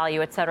a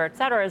value, et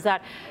cetera, is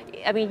that,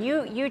 I mean,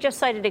 you just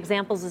cited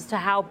examples as to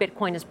how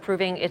Bitcoin is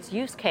proving its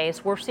use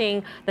case. We're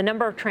seeing the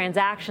number of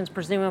transactions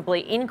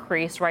presumably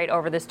increase right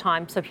over this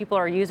time. So people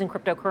are using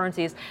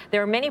cryptocurrencies.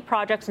 There are many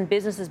projects and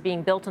businesses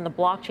being built on the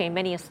blockchain,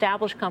 many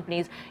established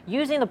companies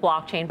using the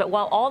blockchain. But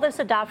while all this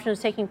adoption is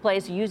taking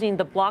place using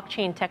the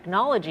blockchain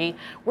technology,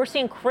 we're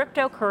seeing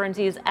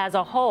cryptocurrencies as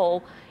a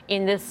whole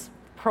in this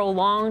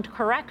prolonged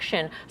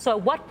correction. So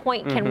at what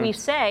point can we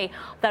say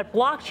that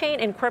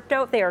blockchain and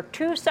crypto, they are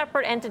two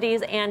separate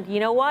entities, and you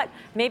know what?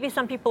 Maybe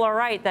some people are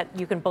right that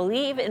you can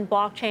believe in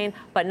blockchain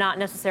but not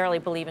necessarily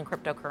believe in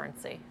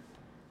cryptocurrency.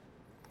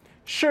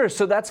 Sure,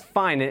 so that's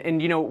fine.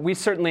 And, you know, we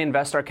certainly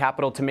invest our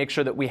capital to make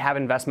sure that we have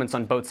investments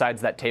on both sides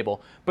of that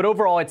table. But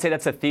overall, I'd say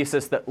that's a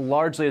thesis that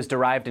largely is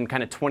derived in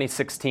kind of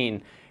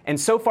 2016. And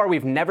so far,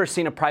 we've never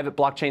seen a private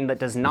blockchain that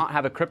does not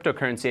have a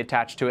cryptocurrency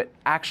attached to it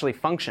actually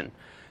function.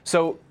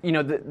 So, you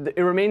know,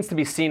 it remains to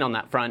be seen on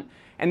that front.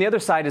 And the other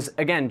side is,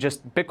 again,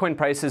 just Bitcoin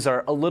prices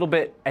are a little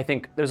bit, I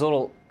think there's a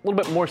little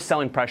bit more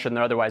selling pressure than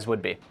there otherwise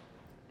would be.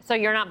 So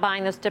you're not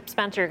buying this dip,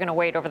 Spencer? You're going to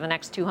wait over the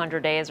next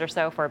 200 days or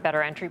so for a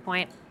better entry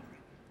point?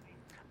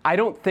 I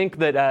don't think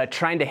that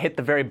trying to hit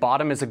the very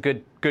bottom is a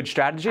good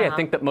strategy. I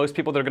think that most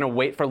people that are going to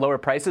wait for lower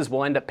prices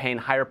will end up paying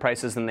higher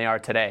prices than they are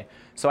today.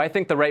 So I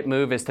think the right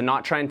move is to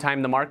not try and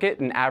time the market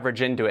and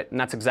average into it. And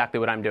that's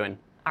exactly what I'm doing.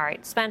 All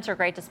right. Spencer,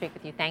 great to speak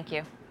with you. Thank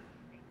you.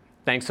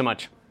 Thanks so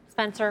much.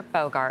 Spencer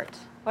Bogart,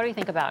 what do you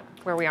think about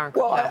where we are in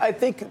crypto? Well, I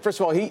think, first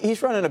of all, he's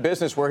running a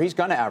business where he's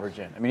going to average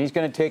in. I mean, he's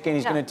going to take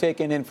in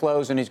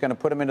inflows, and he's going to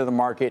put them into the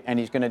market, and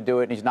he's going to do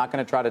it, and he's not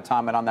going to try to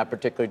time it on that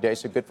particular day,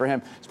 so good for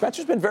him.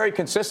 Spencer's been very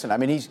consistent. I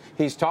mean,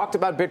 he's talked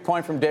about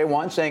Bitcoin from day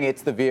one, saying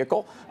it's the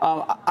vehicle.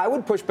 I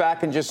would push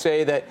back and just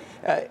say that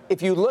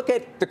if you look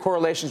at the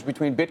correlations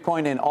between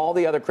Bitcoin and all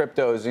the other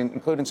cryptos,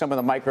 including some of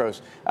the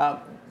micros,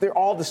 they're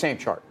all the same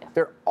chart.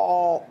 They're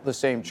all the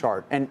same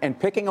chart. And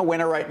picking a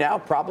winner right now,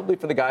 probably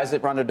for the guys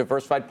that run a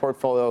diversified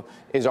portfolio,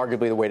 is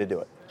arguably the way to do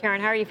it.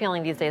 Karen, how are you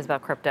feeling these days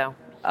about crypto?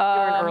 You're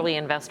an early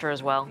investor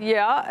as well.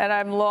 Yeah, and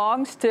I'm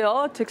long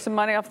still. Took some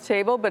money off the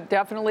table, but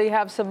definitely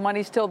have some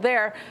money still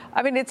there.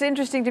 I mean, it's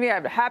interesting to me.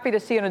 I'm happy to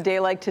see on a day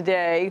like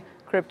today,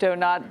 crypto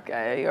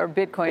or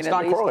Bitcoin it's at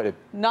not least correlated.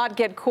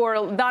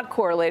 Not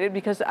correlated,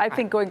 because I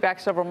think going back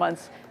several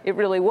months it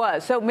really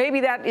was. So maybe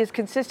that is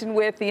consistent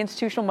with the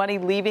institutional money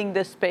leaving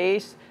the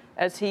space,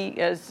 as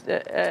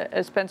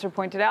Spencer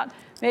pointed out.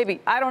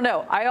 Maybe, I don't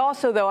know. I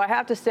also, though, I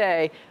have to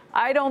say,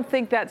 I don't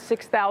think that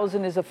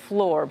 6,000 is a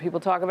floor. People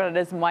talk about it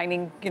as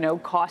mining,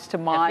 cost to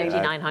mine.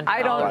 $5,900.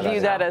 I don't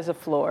view that as a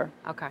floor.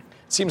 Okay.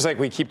 Seems like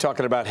we keep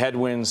talking about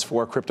headwinds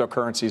for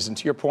cryptocurrencies. And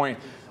to your point,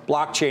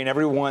 blockchain,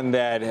 everyone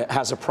that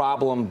has a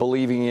problem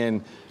believing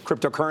in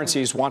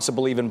cryptocurrencies wants to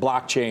believe in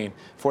blockchain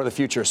for the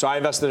future. So I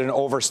invested in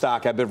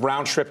Overstock. I've been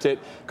round-tripped it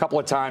a couple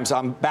of times.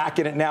 I'm back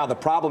in it now. The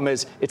problem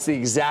is it's the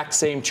exact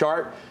same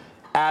chart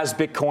as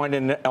Bitcoin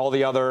and all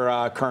the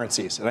other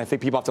currencies. And I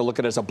think people have to look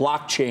at it as a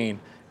blockchain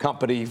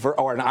company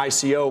or an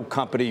ICO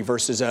company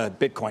versus a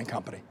Bitcoin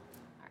company.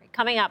 All right,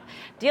 coming up,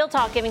 Deal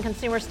Talk giving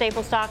consumer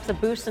staple stocks a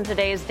boost in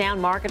today's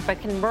down market, but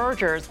can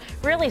mergers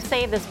really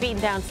save this beaten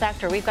down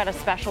sector? We've got a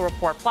special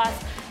report. Plus,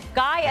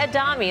 Guy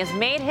Adami has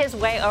made his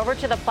way over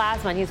to the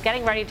plasma, and he's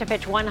getting ready to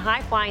pitch one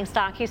high-flying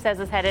stock he says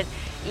is headed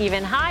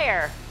even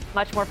higher.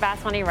 Much more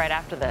Fast Money right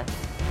after this.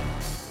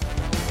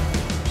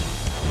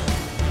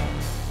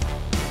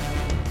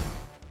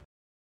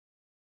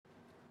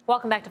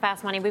 Welcome back to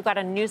Fast Money. We've got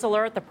a news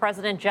alert. The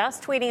president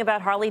just tweeting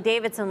about Harley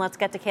Davidson. Let's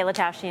get to Kayla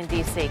Tausche in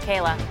D.C.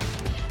 Kayla.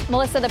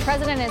 Melissa, the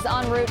president is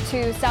en route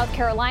to South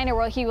Carolina,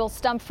 where he will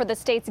stump for the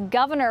state's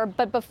governor.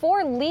 But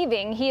before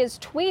leaving, he is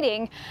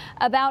tweeting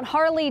about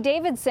Harley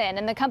Davidson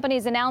and the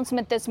company's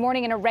announcement this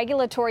morning in a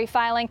regulatory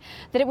filing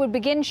that it would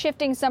begin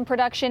shifting some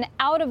production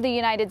out of the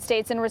United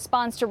States in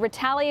response to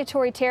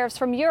retaliatory tariffs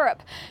from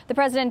Europe. The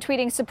president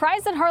tweeting,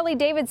 surprised that Harley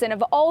Davidson,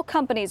 of all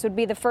companies, would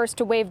be the first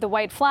to wave the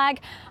white flag.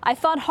 I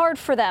fought hard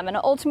for them, and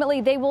ultimately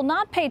they will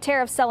not pay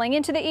tariffs selling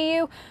into the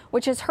EU,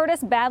 which has hurt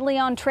us badly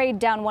on trade,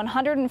 down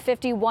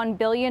 $151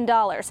 billion.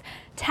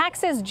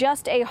 Taxes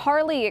just a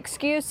Harley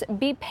excuse.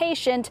 Be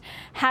patient.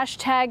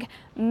 Hashtag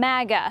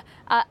MAGA.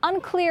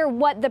 Unclear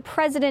what the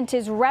president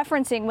is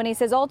referencing when he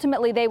says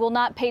ultimately they will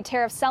not pay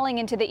tariffs selling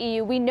into the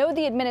EU. We know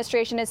the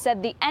administration has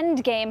said the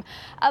end game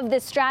of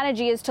this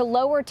strategy is to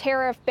lower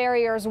tariff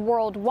barriers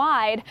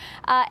worldwide.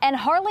 And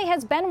Harley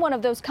has been one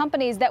of those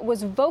companies that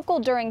was vocal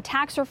during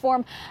tax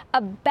reform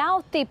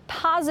about the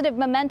positive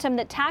momentum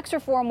that tax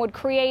reform would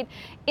create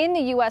in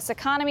the U.S.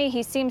 economy.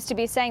 He seems to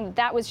be saying that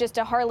that was just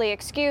a Harley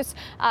excuse.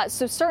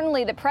 So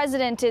certainly the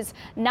president is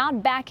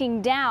not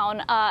backing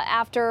down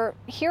after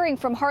hearing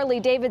from Harley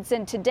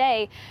Davidson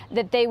today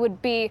that they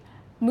would be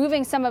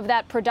moving some of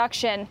that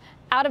production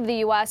out of the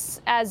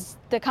U.S. as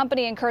the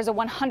company incurs a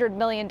 $100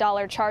 million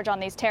charge on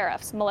these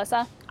tariffs.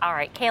 Melissa? All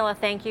right, Kayla,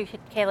 thank you.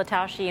 Kayla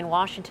Tausche in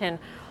Washington.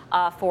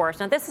 For us.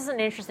 Now, this is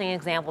an interesting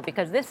example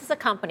because this is a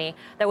company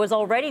that was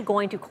already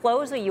going to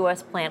close a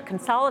U.S. plant,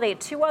 consolidate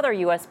 2 other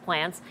U.S.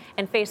 plants,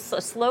 and face a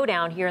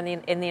slowdown here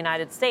in the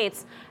United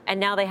States, and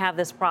now they have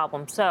this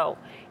problem. So,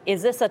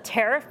 is this a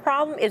tariff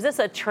problem? Is this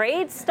a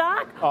trade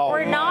stock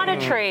or not a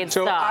trade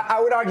stock? So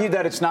I would argue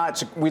that it's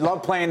not. We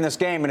love playing this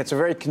game, and it's a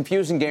very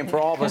confusing game for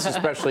all of us,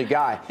 especially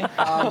Guy.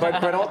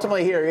 But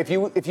ultimately here, if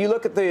you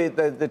look at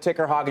the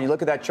ticker hog and you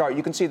look at that chart,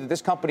 you can see that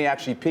this company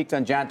actually peaked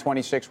on Jan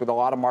 26 with a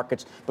lot of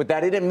markets, but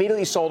that it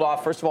immediately sold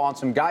off, first of all, on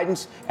some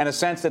guidance and a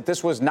sense that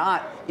this was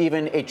not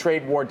even a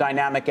trade war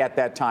dynamic at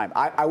that time.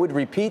 I would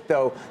repeat,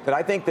 though, that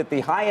I think that the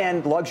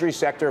high-end luxury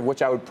sector, of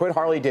which I would put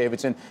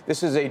Harley-Davidson,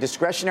 this is a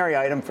discretionary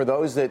item for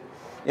those that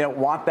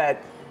want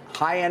that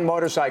high-end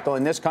motorcycle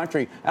in this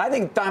country. And I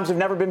think times have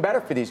never been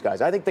better for these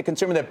guys. I think the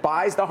consumer that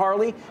buys the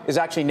Harley has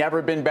actually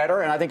never been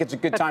better, and I think it's a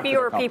good time for the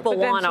company. Fewer people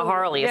want a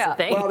Harley is the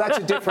thing. Well, that's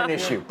a different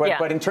issue.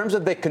 But in terms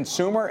of the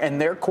consumer and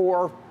their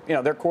core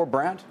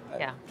brand,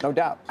 no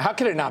doubt. How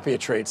can it not be a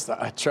trade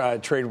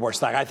war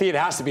stock? I think it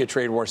has to be a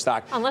trade war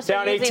stock. Unless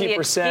down you're using 18%, the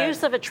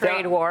excuse of a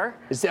trade war.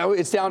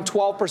 It's down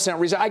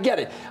 12%. I get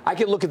it. I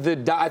could look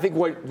at I think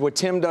what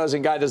Tim does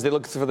and Guy does, they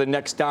look for the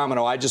next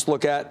domino. I just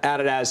look at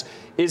it as,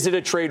 is it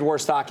a trade war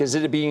stock? Is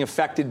it being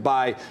affected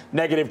by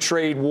negative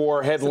trade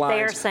war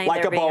headlines, so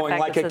like a Boeing,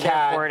 like a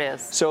CAT? It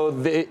is. So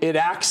it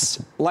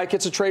acts like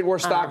it's a trade war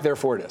stock,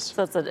 therefore it is.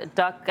 So it's a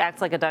duck,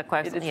 acts like a duck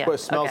question. It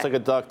smells like a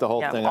duck, the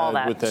whole thing. All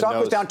that. Stock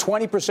was down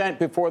 20%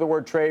 before the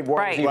word trade war.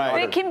 Right.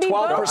 It can be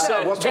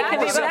 12%.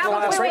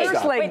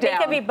 They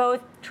can be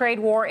both trade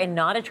war and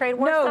not a trade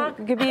war stock?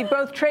 No, it could be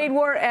both trade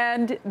war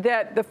and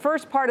that the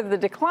first part of the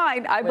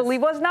decline, I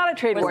believe, was not a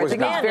trade war. I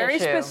think it's very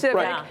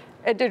specific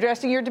at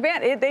addressing your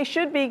demand. They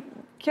should be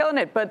killing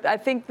it, but I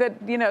think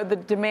that,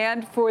 the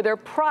demand for their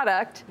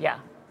product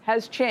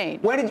has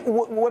changed. What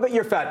about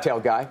your fat tail,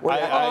 Guy?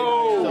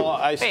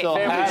 I still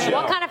have it.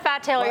 What kind of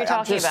fat tail are you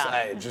talking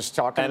about? Just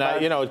talking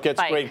about it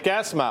gets great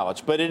gas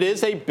mileage. But it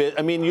is a bit,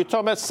 you're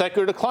talking about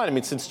secular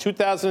decline. Since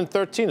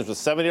 2013, it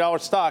was a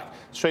 $70 stock.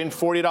 It's trading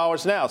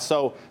 $40 now.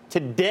 So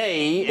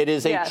today, it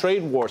is a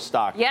trade war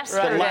stock.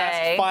 Yesterday. The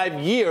last 5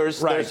 years,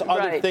 there's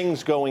other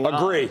things going on.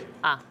 Agree.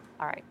 All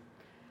right.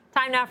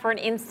 Time now for an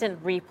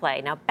instant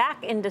replay. Now,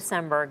 back in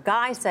December,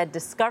 Guy said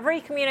Discovery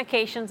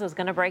Communications was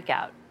going to break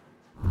out.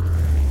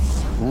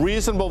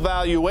 Reasonable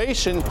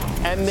valuation,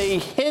 and the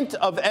hint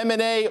of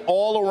M&A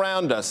all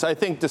around us. I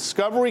think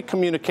Discovery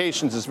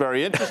Communications is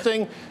very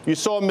interesting. You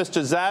saw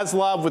Mr.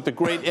 Zaslav with the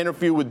great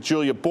interview with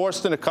Julia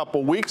Boorstin a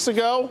couple weeks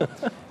ago,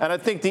 and I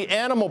think the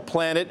Animal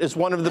Planet is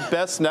one of the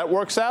best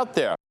networks out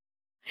there.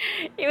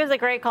 It was a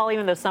great call,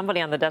 even though somebody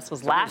on the desk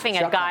was laughing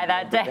at Guy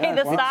that day.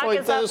 The stock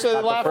is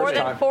up more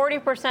than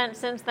 40%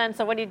 since then.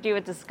 So what do you do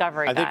with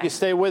Discovery, Guy? I think you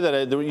stay with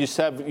it.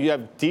 You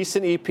have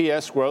decent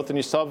EPS growth and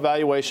you still have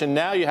valuation.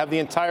 Now you have the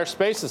entire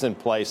spaces in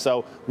play.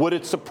 So would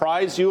it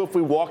surprise you if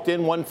we walked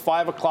in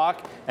 5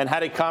 o'clock and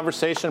had a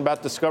conversation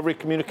about Discovery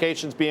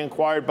Communications being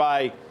acquired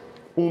by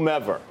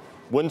whomever?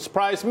 Wouldn't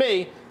surprise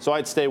me, so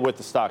I'd stay with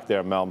the stock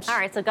there, Melms. All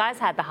right, so Guy's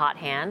had the hot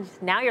hand.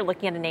 Now you're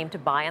looking at a name to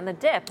buy on the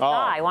dip.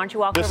 Guy, why don't you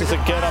walk over to This is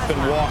a get up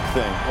and walk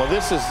thing. Well,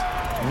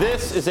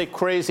 this is a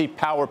crazy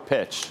power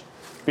pitch.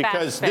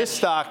 Because this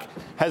stock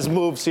has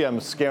moved. See,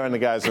 I'm scaring the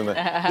guys in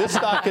there. This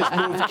stock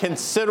has moved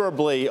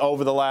considerably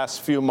over the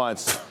last few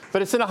months.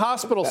 But it's in a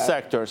hospital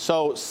sector,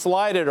 so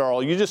slide it,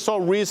 Earl. You just saw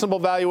reasonable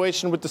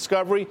valuation with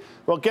Discovery.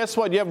 Well, guess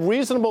what? You have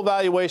reasonable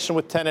valuation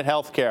with Tenet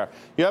Healthcare.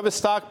 You have a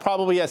stock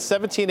probably at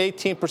 17,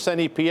 18%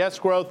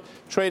 EPS growth,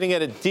 trading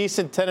at a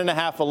decent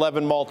 10.5,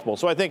 11 multiple.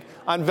 So I think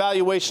on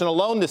valuation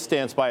alone, this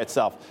stands by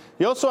itself.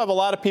 You also have a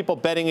lot of people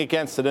betting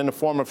against it in the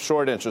form of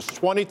short interest,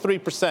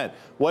 23%.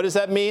 What does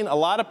that mean? A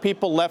lot of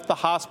people left the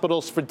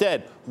hospitals for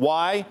dead.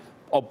 Why?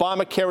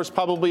 Obamacare is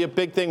probably a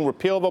big thing.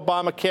 Repeal of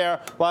Obamacare,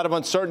 a lot of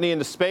uncertainty in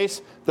the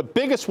space. The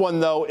biggest one,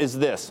 though, is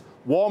this.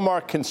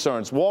 Walmart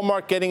concerns.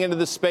 Walmart getting into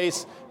the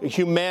space,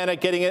 Humana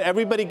getting it,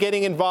 everybody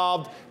getting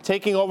involved,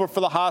 taking over for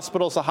the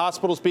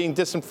hospitals being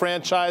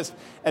disenfranchised.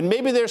 And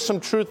maybe there's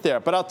some truth there.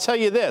 But I'll tell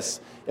you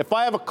this. If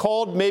I have a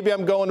cold, maybe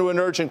I'm going to an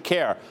urgent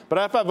care. But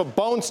if I have a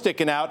bone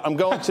sticking out, I'm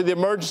going to the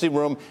emergency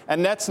room,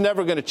 and that's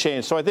never going to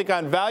change. So I think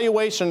on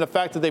valuation, the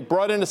fact that they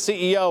brought in a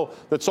CEO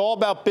that's all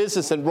about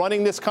business and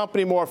running this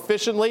company more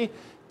efficiently,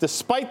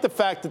 despite the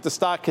fact that the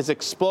stock has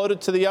exploded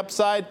to the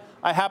upside,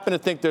 I happen to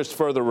think there's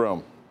further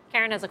room.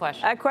 Karen has a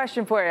question. A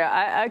question for you.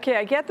 I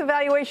get the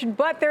valuation,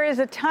 but there is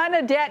a ton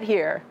of debt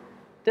here.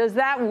 Does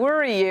that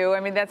worry you? I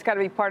mean, that's got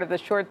to be part of the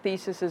short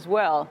thesis as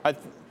well.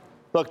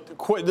 Look,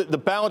 the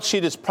balance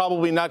sheet is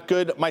probably not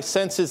good. My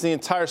sense is the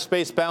entire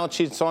space balance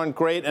sheets aren't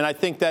great, and I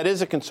think that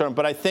is a concern.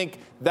 But I think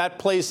that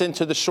plays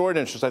into the short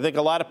interest. I think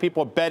a lot of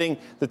people are betting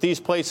that these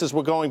places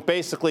were going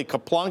basically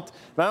kaplunked,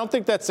 and I don't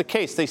think that's the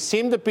case. They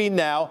seem to be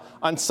now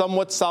on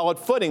somewhat solid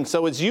footing.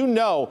 So as you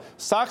know,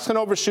 stocks can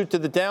overshoot to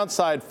the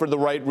downside for the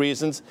right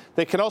reasons.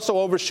 They can also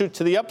overshoot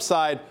to the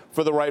upside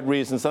for the right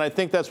reasons, and I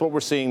think that's what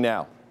we're seeing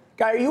now.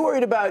 Guy, are you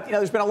worried about,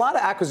 there's been a lot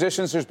of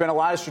acquisitions, there's been a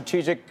lot of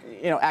strategic,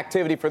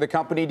 activity for the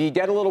company. Do you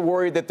get a little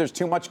worried that there's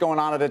too much going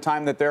on at a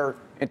time that their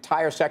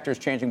entire sector is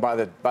changing by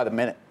the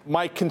minute?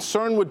 My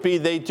concern would be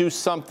they do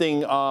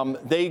something,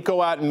 they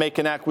go out and make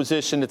an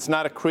acquisition. It's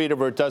not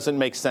accretive or it doesn't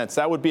make sense.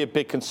 That would be a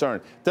big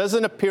concern.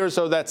 Doesn't appear as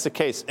though that's the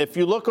case. If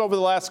you look over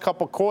the last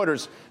couple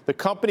quarters, the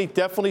company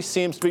definitely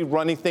seems to be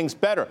running things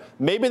better.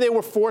 Maybe they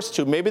were forced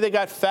to. Maybe they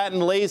got fat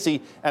and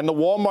lazy, and the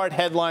Walmart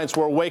headlines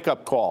were a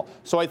wake-up call.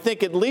 So I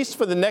think at least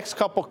for the next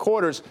couple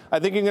quarters, I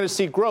think you're going to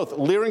see growth.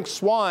 Leerink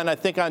Swann, I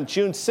think on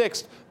June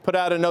 6th, put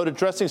out a note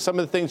addressing some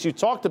of the things you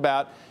talked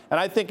about. And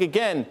I think,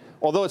 again,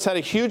 although it's had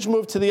a huge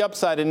move to the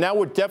upside, and now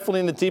we're definitely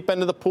in the deep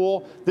end of the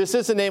pool, this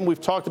is a name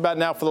we've talked about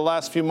now for the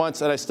last few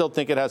months, and I still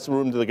think it has some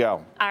room to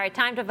go. All right,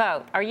 time to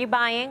vote. Are you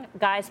buying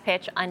Guy's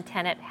pitch on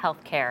Tenet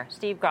Healthcare?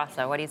 Steve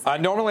Grasso, what do you say?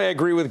 Normally I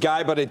agree with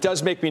Guy, but it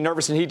does make me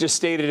nervous, and he just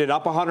stated it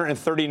up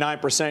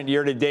 139%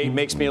 year to date.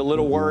 Makes me a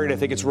little worried. I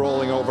think it's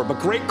rolling over. But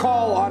great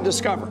call on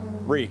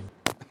Discovery.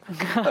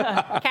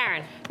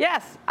 Karen.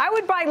 Yes, I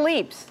would buy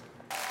Leaps.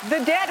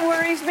 The debt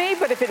worries me,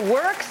 but if it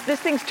works, this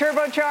thing's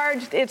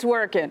turbocharged, it's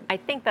working. I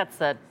think that's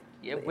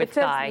with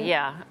Guy.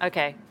 Yeah,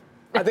 okay.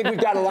 I think we've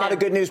got a lot of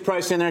good news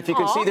priced in there. If you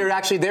can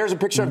see there's a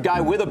picture of Guy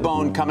with a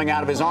bone coming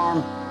out of his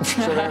arm.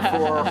 So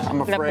therefore,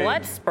 I'm afraid. The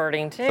blood's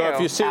spurting, too. So if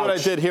you see what I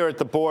did here at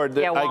the board,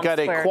 I got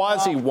a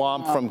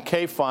quasi-womp from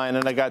K-Fine,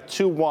 and I got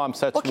 2 womps.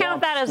 That's We'll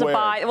count that as a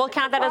buy. We'll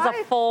count that as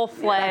a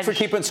full-fledged Thanks for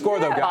keeping score,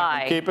 though,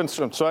 Guy. Keeping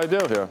score. So I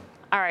do here.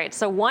 All right,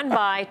 so 1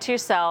 buy, 2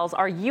 sells.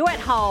 Are you at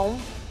home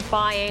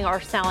buying or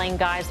selling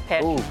Guy's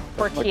pitch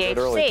for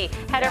THC?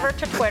 Head over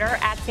to Twitter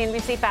at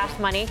CNBC Fast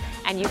Money,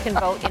 and you can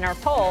vote in our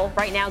poll.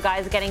 Right now,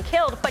 Guy's getting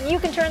killed, but you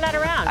can turn that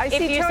around I if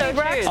see you Tony so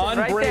Braxton choose.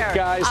 right there.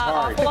 Guy's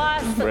heart.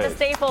 Plus, the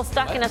staple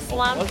stuck in a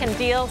slump can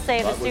deal,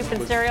 say the soup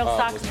and cereal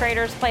stocks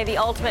traders play the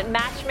ultimate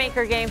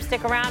matchmaker game.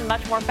 Stick around.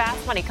 Much more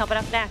Fast Money coming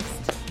up next.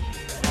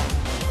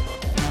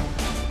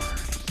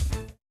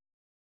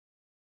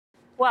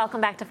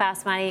 Welcome back to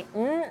Fast Money.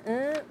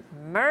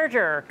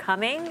 Merger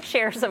coming.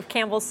 Shares of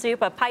Campbell's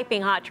Soup, a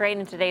piping hot trade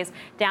in today's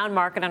down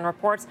market, and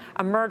reports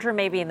a merger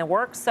may be in the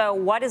works. So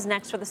what is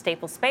next for the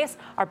staple space?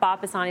 Our Bob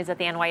Pisani is at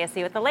the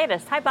NYSE with the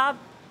latest. Hi, Bob.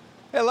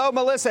 Hello,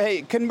 Melissa.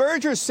 Hey, can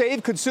mergers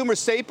save consumer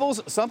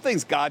staples?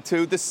 Something's got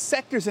to. The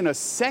sector's in a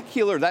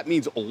secular, that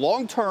means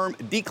long-term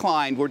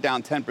decline. We're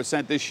down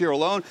 10% this year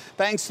alone,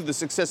 thanks to the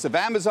success of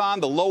Amazon,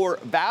 the lower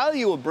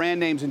value of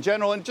brand names in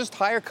general, and just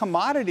higher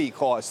commodity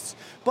costs.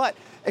 But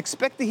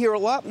expect to hear a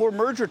lot more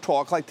merger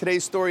talk, like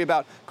today's story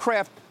about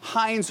Kraft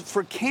Heinz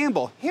for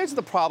Campbell. Here's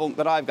the problem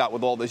that I've got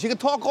with all this. You can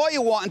talk all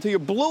you want until you're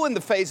blue in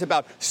the face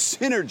about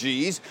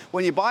synergies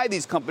when you buy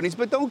these companies,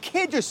 but don't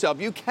kid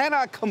yourself. You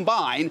cannot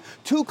combine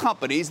 2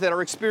 companies that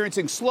are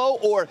experiencing slow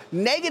or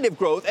negative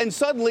growth and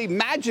suddenly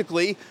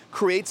magically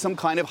create some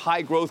kind of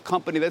high growth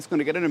company that's going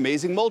to get an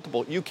amazing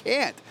multiple. You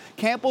can't.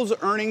 Campbell's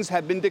earnings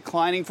have been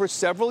declining for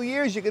several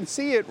years. You can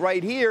see it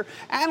right here.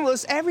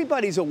 Analysts,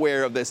 everybody's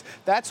aware of this.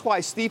 That's why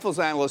Stifel's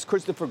analyst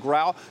Christopher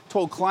Grau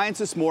told clients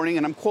this morning,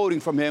 and I'm quoting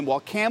from him, while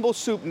Campbell's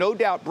Soup no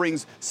doubt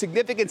brings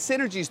significant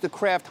synergies to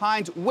Kraft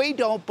Heinz, we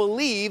don't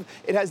believe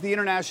it has the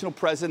international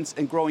presence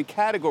and growing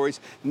categories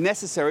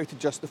necessary to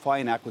justify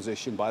an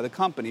acquisition by the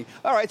company.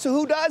 All right, so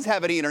who does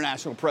have any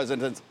international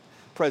presence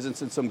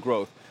and some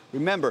growth?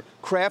 Remember,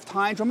 Kraft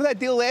Heinz, remember that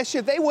deal last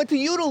year? They went to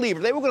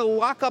Unilever. They were going to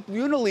lock up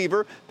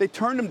Unilever. They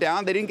turned them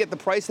down. They didn't get the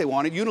price they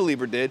wanted.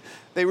 Unilever did.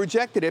 They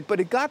rejected it, but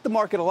it got the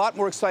market a lot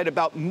more excited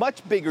about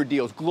much bigger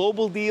deals,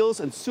 global deals,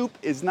 and soup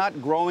is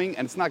not growing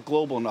and it's not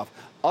global enough.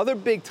 Other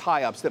big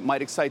tie-ups that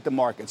might excite the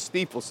market,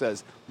 Stifel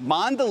says,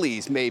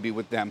 Mondelez maybe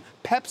with them,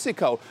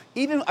 PepsiCo,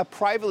 even a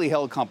privately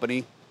held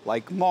company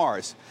like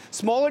Mars.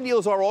 Smaller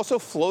deals are also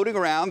floating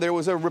around. There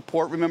was a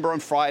report, remember, on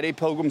Friday,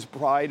 Pilgrim's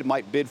Pride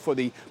might bid for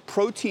the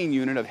protein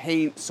unit of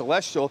Hain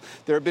Celestial.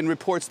 There have been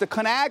reports that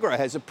Conagra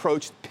has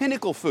approached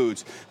Pinnacle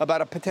Foods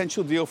about a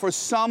potential deal for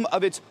some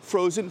of its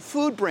frozen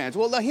food brands.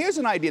 Well, now here's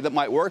an idea that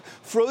might work.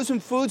 Frozen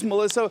foods,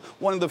 Melissa,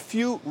 one of the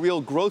few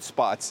real growth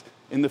spots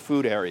in the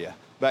food area.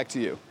 Back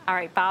to you. All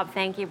right, Bob,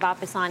 thank you. Bob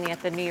Pisani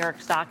at the New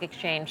York Stock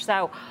Exchange.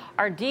 So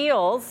are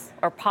deals,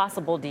 or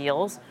possible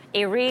deals,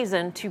 a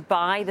reason to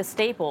buy the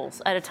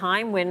staples at a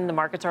time when the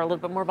markets are a little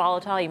bit more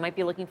volatile? You might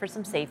be looking for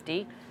some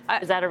safety.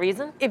 Is that a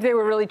reason? If they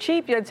were really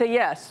cheap, I'd say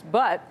yes,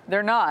 but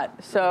they're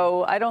not.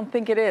 So I don't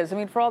think it is. I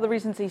mean, for all the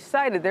reasons he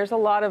cited, there's a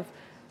lot of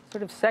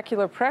sort of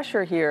secular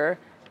pressure here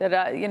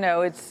that,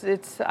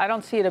 it's I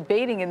don't see it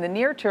abating in the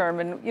near term.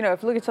 And,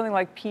 if you look at something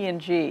like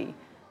P&G,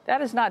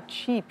 that is not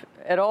cheap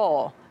at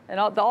all. And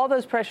all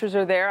those pressures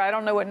are there. I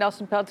don't know what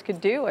Nelson Peltz could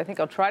do. I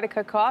think I'll try to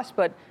cut costs,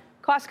 but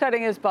cost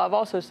cutting, as Bob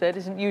also said,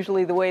 isn't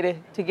usually the way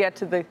to get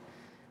to the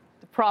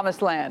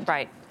promised land.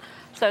 Right.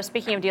 So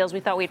speaking of deals,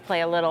 we thought we'd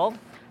play a little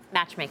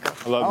matchmaker.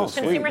 I love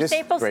this. Consumer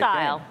staple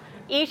style.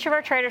 Each of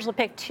our traders will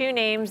pick 2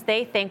 names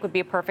they think would be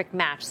a perfect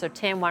match. So,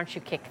 Tim, why don't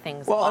you kick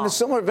things off? Well, in a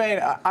similar vein,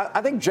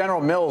 I think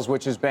General Mills,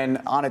 which has been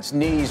on its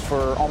knees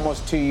for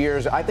almost 2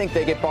 years, I think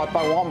they get bought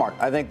by Walmart.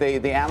 I think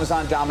the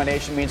Amazon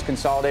domination means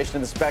consolidation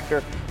in the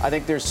sector. I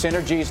think there's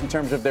synergies in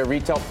terms of their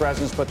retail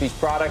presence, but these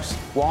products,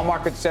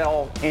 Walmart could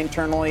sell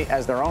internally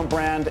as their own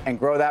brand and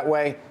grow that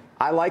way.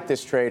 I like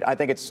this trade. I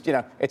think it's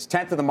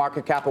 10th of the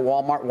market cap of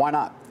Walmart. Why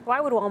not? Why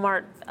would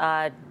Walmart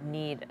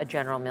need a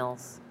General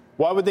Mills?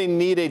 Why would they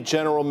need a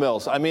General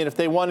Mills? I mean, if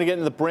they want to get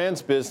into the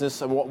brands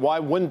business, why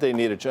wouldn't they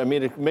need it? I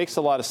mean, it makes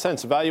a lot of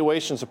sense.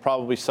 Valuations are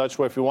probably such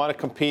where if you want to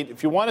compete,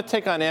 if you want to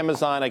take on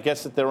Amazon, I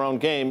guess at their own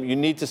game, you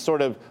need to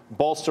sort of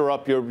bolster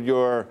up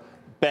your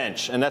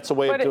bench, and that's a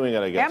way of doing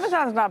it, I guess.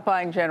 Amazon's not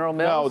buying General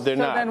Mills. No, they're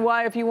not. So then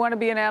why, if you want to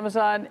be an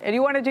Amazon and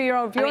you want to do your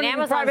own, if you want to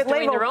Amazon's private doing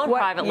label, their own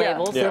private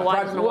labels, so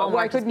why doesn't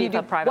Walmart couldn't you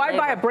do private label?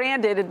 Why buy a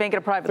branded and make it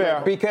a private label?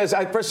 Because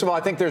first of all,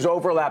 I think there's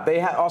overlap. They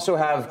also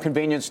have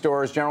convenience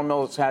stores. General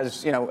Mills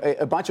has,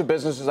 a bunch of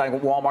businesses like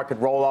Walmart could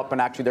roll up,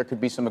 and actually there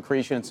could be some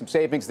accretion and some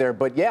savings there.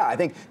 But yeah, I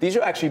think these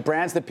are actually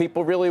brands that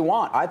people really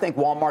want. I think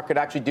Walmart could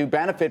actually do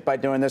benefit by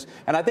doing this,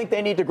 and I think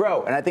they need to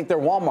grow. And I think they're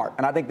Walmart,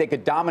 and I think they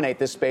could dominate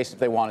this space if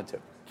they wanted to.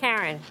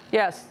 Karen.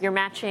 Yes. You're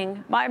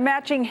matching? I'm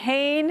matching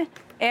Hain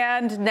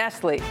and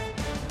Nestle.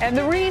 And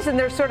the reason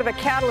there's sort of a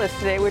catalyst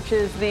today, which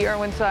is the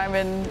Irwin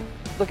Simon,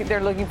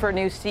 they're looking for a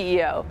new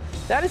CEO.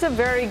 That is a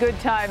very good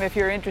time if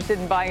you're interested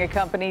in buying a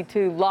company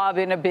to lob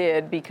in a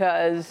bid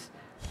because,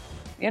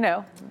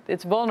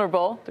 it's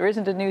vulnerable. There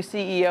isn't a new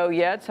CEO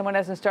yet. Someone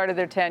hasn't started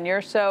their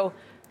tenure. So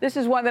this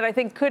is one that I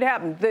think could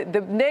happen.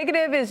 The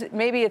negative is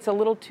maybe it's a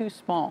little too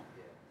small.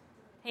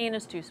 Hain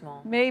is too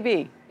small.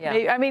 Maybe.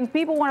 I mean,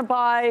 people want to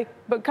buy,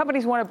 but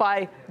companies want to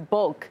buy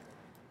bulk,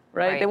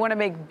 right? They want to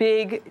make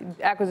big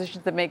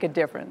acquisitions that make a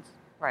difference.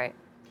 Right.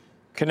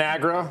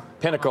 Conagra,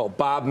 Pinnacle.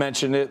 Bob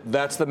mentioned it.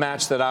 That's the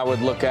match that I would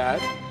look at.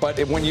 But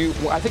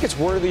I think it's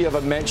worthy of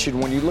a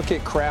mention when you look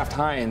at Kraft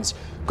Heinz.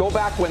 Go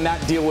back when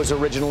that deal was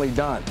originally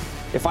done.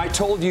 If I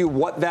told you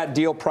what that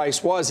deal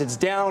price was, it's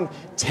down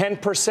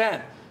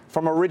 10%.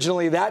 From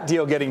originally that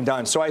deal getting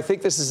done. So I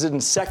think this is in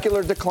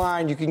secular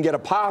decline. You can get a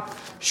pop,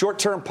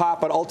 short-term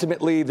pop, but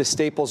ultimately the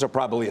staples are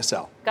probably a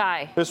sell.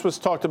 Guy. This was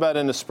talked about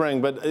in the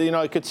spring, but,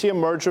 I could see a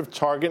merger of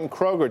Target and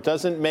Kroger.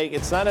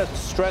 It's not a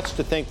stretch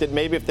to think that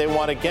maybe if they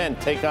want, again,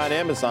 take on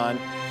Amazon,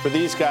 for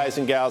these guys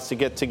and gals to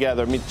get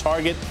together. I mean,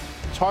 Target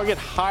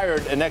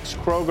hired an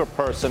ex-Kroger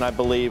person, I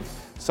believe,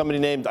 somebody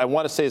named, I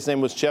want to say his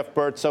name was Jeff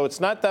Burt. So it's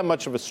not that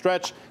much of a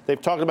stretch.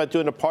 They've talked about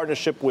doing a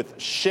partnership with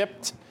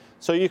Shipt.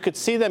 So you could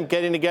see them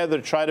getting together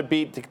to try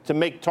to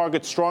make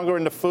Target stronger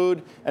in the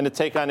food and to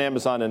take on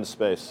Amazon in the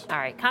space. All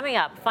right, coming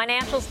up,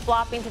 financials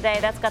flopping today.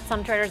 That's got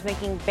some traders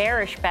making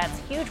bearish bets,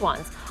 huge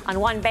ones, on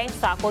one bank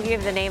stock. We'll give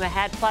you the name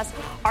ahead. Plus,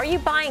 are you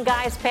buying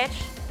Guy's pitch?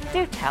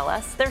 Do tell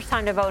us. There's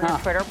time to vote in our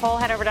Twitter poll.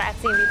 Head over to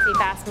 @CNBC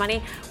Fast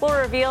Money. We'll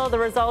reveal the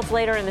results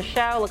later in the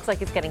show. Looks like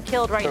he's getting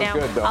killed right now.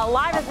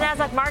 Live at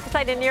NASDAQ market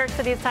site in New York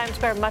City's Times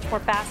Square. Much more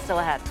fast still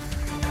ahead.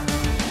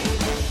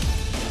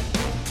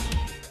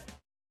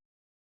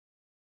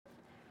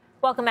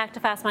 Welcome back to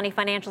Fast Money.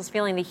 Financials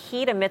feeling the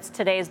heat amidst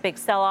today's big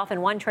sell-off,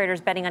 and one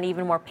trader's betting on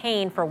even more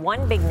pain for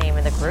one big name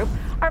in the group.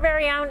 Our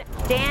very own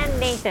Dan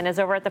Nathan is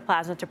over at the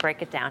Plaza to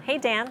break it down. Hey,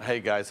 Dan. Hey,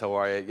 guys. How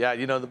are you?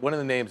 Yeah, one of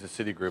the names is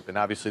Citigroup, and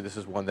obviously this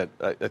is one that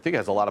I think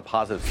has a lot of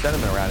positive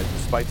sentiment around it,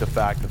 despite the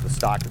fact that the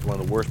stock is one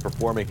of the worst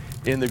performing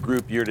in the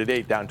group year to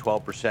date, down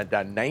 12%,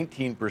 down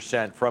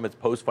 19% from its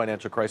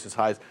post-financial crisis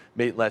highs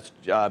made last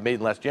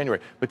January.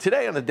 But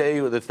today, on the day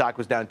the stock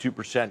was down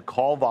 2%,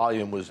 call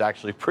volume was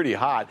actually pretty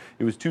hot.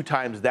 It was 2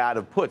 times that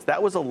of puts.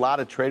 That was a lot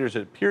of traders,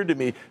 it appeared to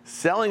me,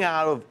 selling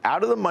out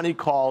of the money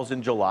calls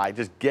in July,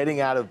 just getting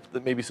out of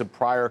maybe some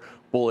prior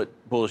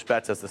bullish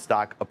bets as the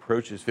stock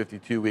approaches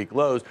 52-week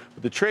lows.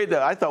 But the trade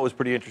that I thought was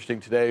pretty interesting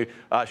today,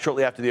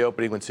 shortly after the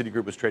opening when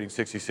Citigroup was trading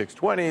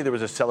 66.20, there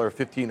was a seller of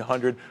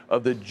 1,500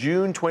 of the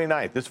June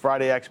 29th, this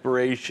Friday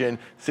expiration,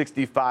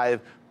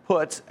 65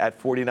 puts at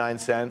 49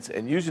 cents,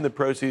 and using the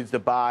proceeds to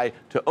buy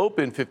to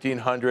open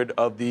 1,500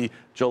 of the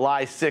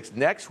July 6th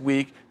next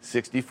week,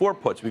 64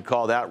 puts. We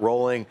call that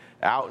rolling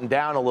out and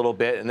down a little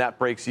bit, and that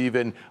breaks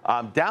even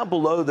down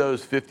below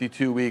those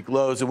 52-week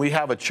lows. And we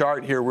have a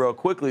chart here real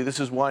quickly. This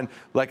is one,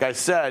 like I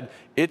said,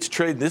 it's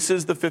trade. This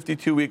is the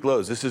 52-week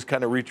lows. This is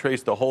kind of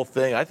retraced the whole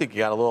thing. I think you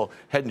got a little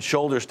head and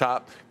shoulders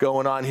top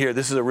going on here.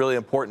 This is a really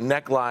important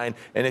neckline,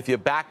 and if you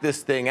back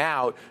this thing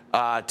out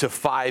to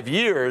 5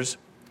 years,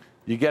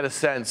 you get a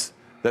sense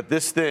that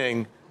this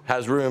thing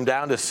has room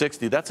down to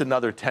 60. That's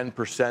another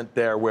 10%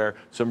 there where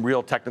some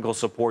real technical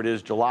support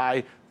is.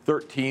 July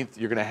 13th,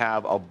 you're going to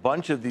have a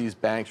bunch of these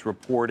banks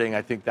reporting.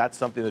 I think that's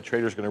something the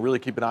traders are going to really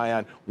keep an eye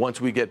on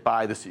once we get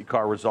by the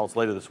CCAR results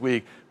later this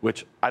week,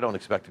 which I don't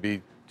expect to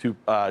be too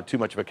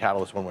much of a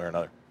catalyst one way or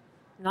another.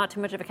 Not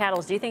too much of a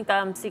catalyst. Do you think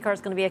CCAR is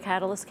going to be a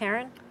catalyst,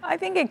 Karen? I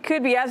think it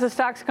could be. As the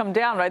stocks come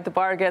down, right, the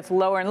bar gets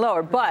lower and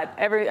lower. But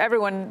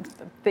everyone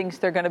thinks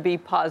they're going to be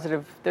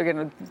positive. They're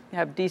going to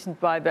have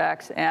decent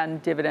buybacks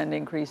and dividend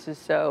increases.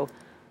 So,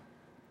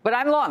 but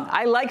I'm long.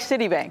 I like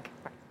Citibank.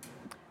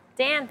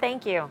 Dan,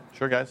 thank you.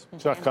 Sure, guys.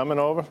 It's not coming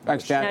over?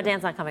 Thanks, Dan. No,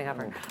 Dan's not coming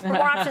over. For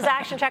more options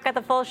action, check out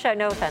the full show.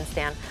 No offense,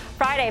 Dan.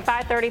 Friday,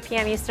 5:30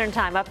 p.m. Eastern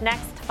Time. Up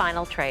next,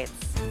 final trades.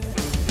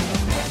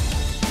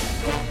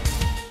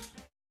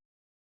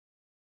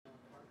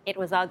 It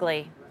was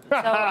ugly. So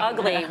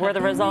ugly were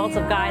the results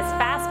of Guy's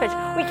fast pitch.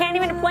 We can't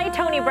even play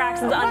Tony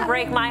Braxton's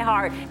Unbreak My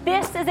Heart.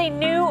 This is a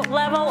new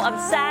level of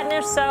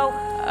sadness. So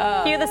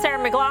cue the Sarah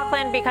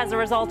McLachlan because the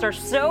results are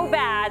so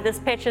bad. This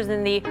pitch is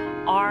in the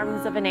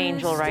arms of an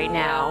angel right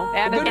now.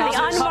 And in the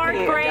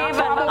unmarked grave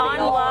of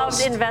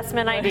unloved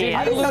investment ideas.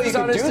 I didn't know you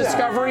could do that.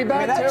 Discovery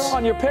bet too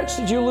on your pitch.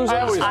 Did you lose?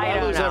 I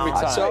lose every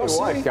time. So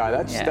what, guy?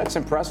 That's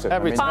impressive.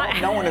 Every time.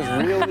 No one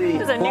has really.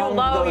 There's a new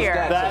low here.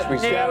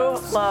 New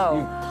low.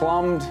 You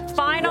plumbed.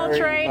 Final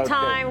trade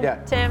time,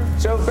 Tim.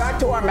 So back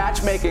to our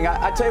matchmaking.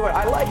 I tell you what,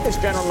 I like this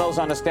General Mills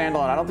on a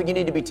standalone. I don't think you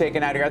need to be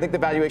taken out here. I think the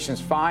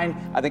valuation's fine.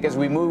 I think as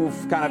we move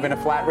kind of in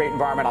a flat rate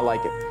environment, I like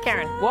it.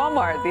 Karen.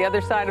 Walmart, the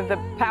other side of the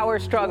power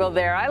struggle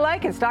there. I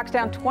like it. Stock's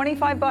down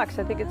 $25.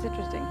 I think it's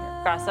interesting here.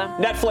 Grasso.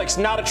 Netflix,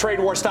 not a trade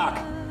war stock.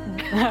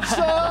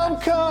 Some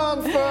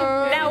comfort.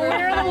 Now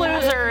we're the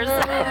losers.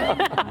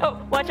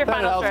 What's your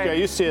final trade?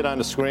 You see it on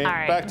the screen. All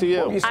right. Back to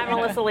you. I'm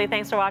Melissa Lee.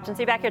 Thanks for watching.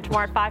 See you back here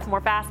tomorrow at 5 for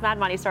more Fast Mad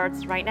Money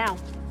starts right now.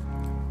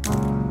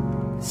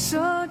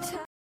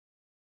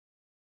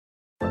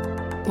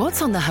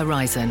 What's on the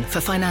horizon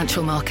for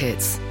financial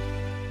markets?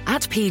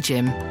 At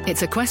PGIM,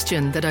 it's a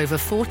question that over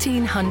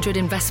 1,400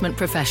 investment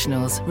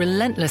professionals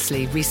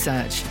relentlessly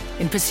research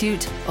in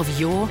pursuit of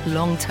your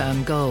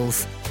long-term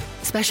goals.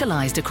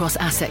 Specialized across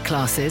asset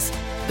classes,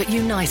 but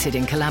united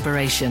in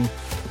collaboration,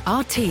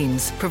 our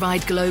teams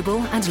provide global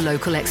and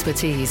local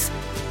expertise.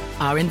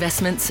 Our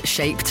investments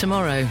shape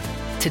tomorrow,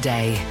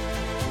 today.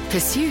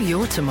 Pursue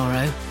your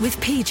tomorrow with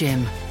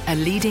PGIM, a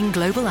leading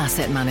global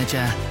asset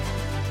manager.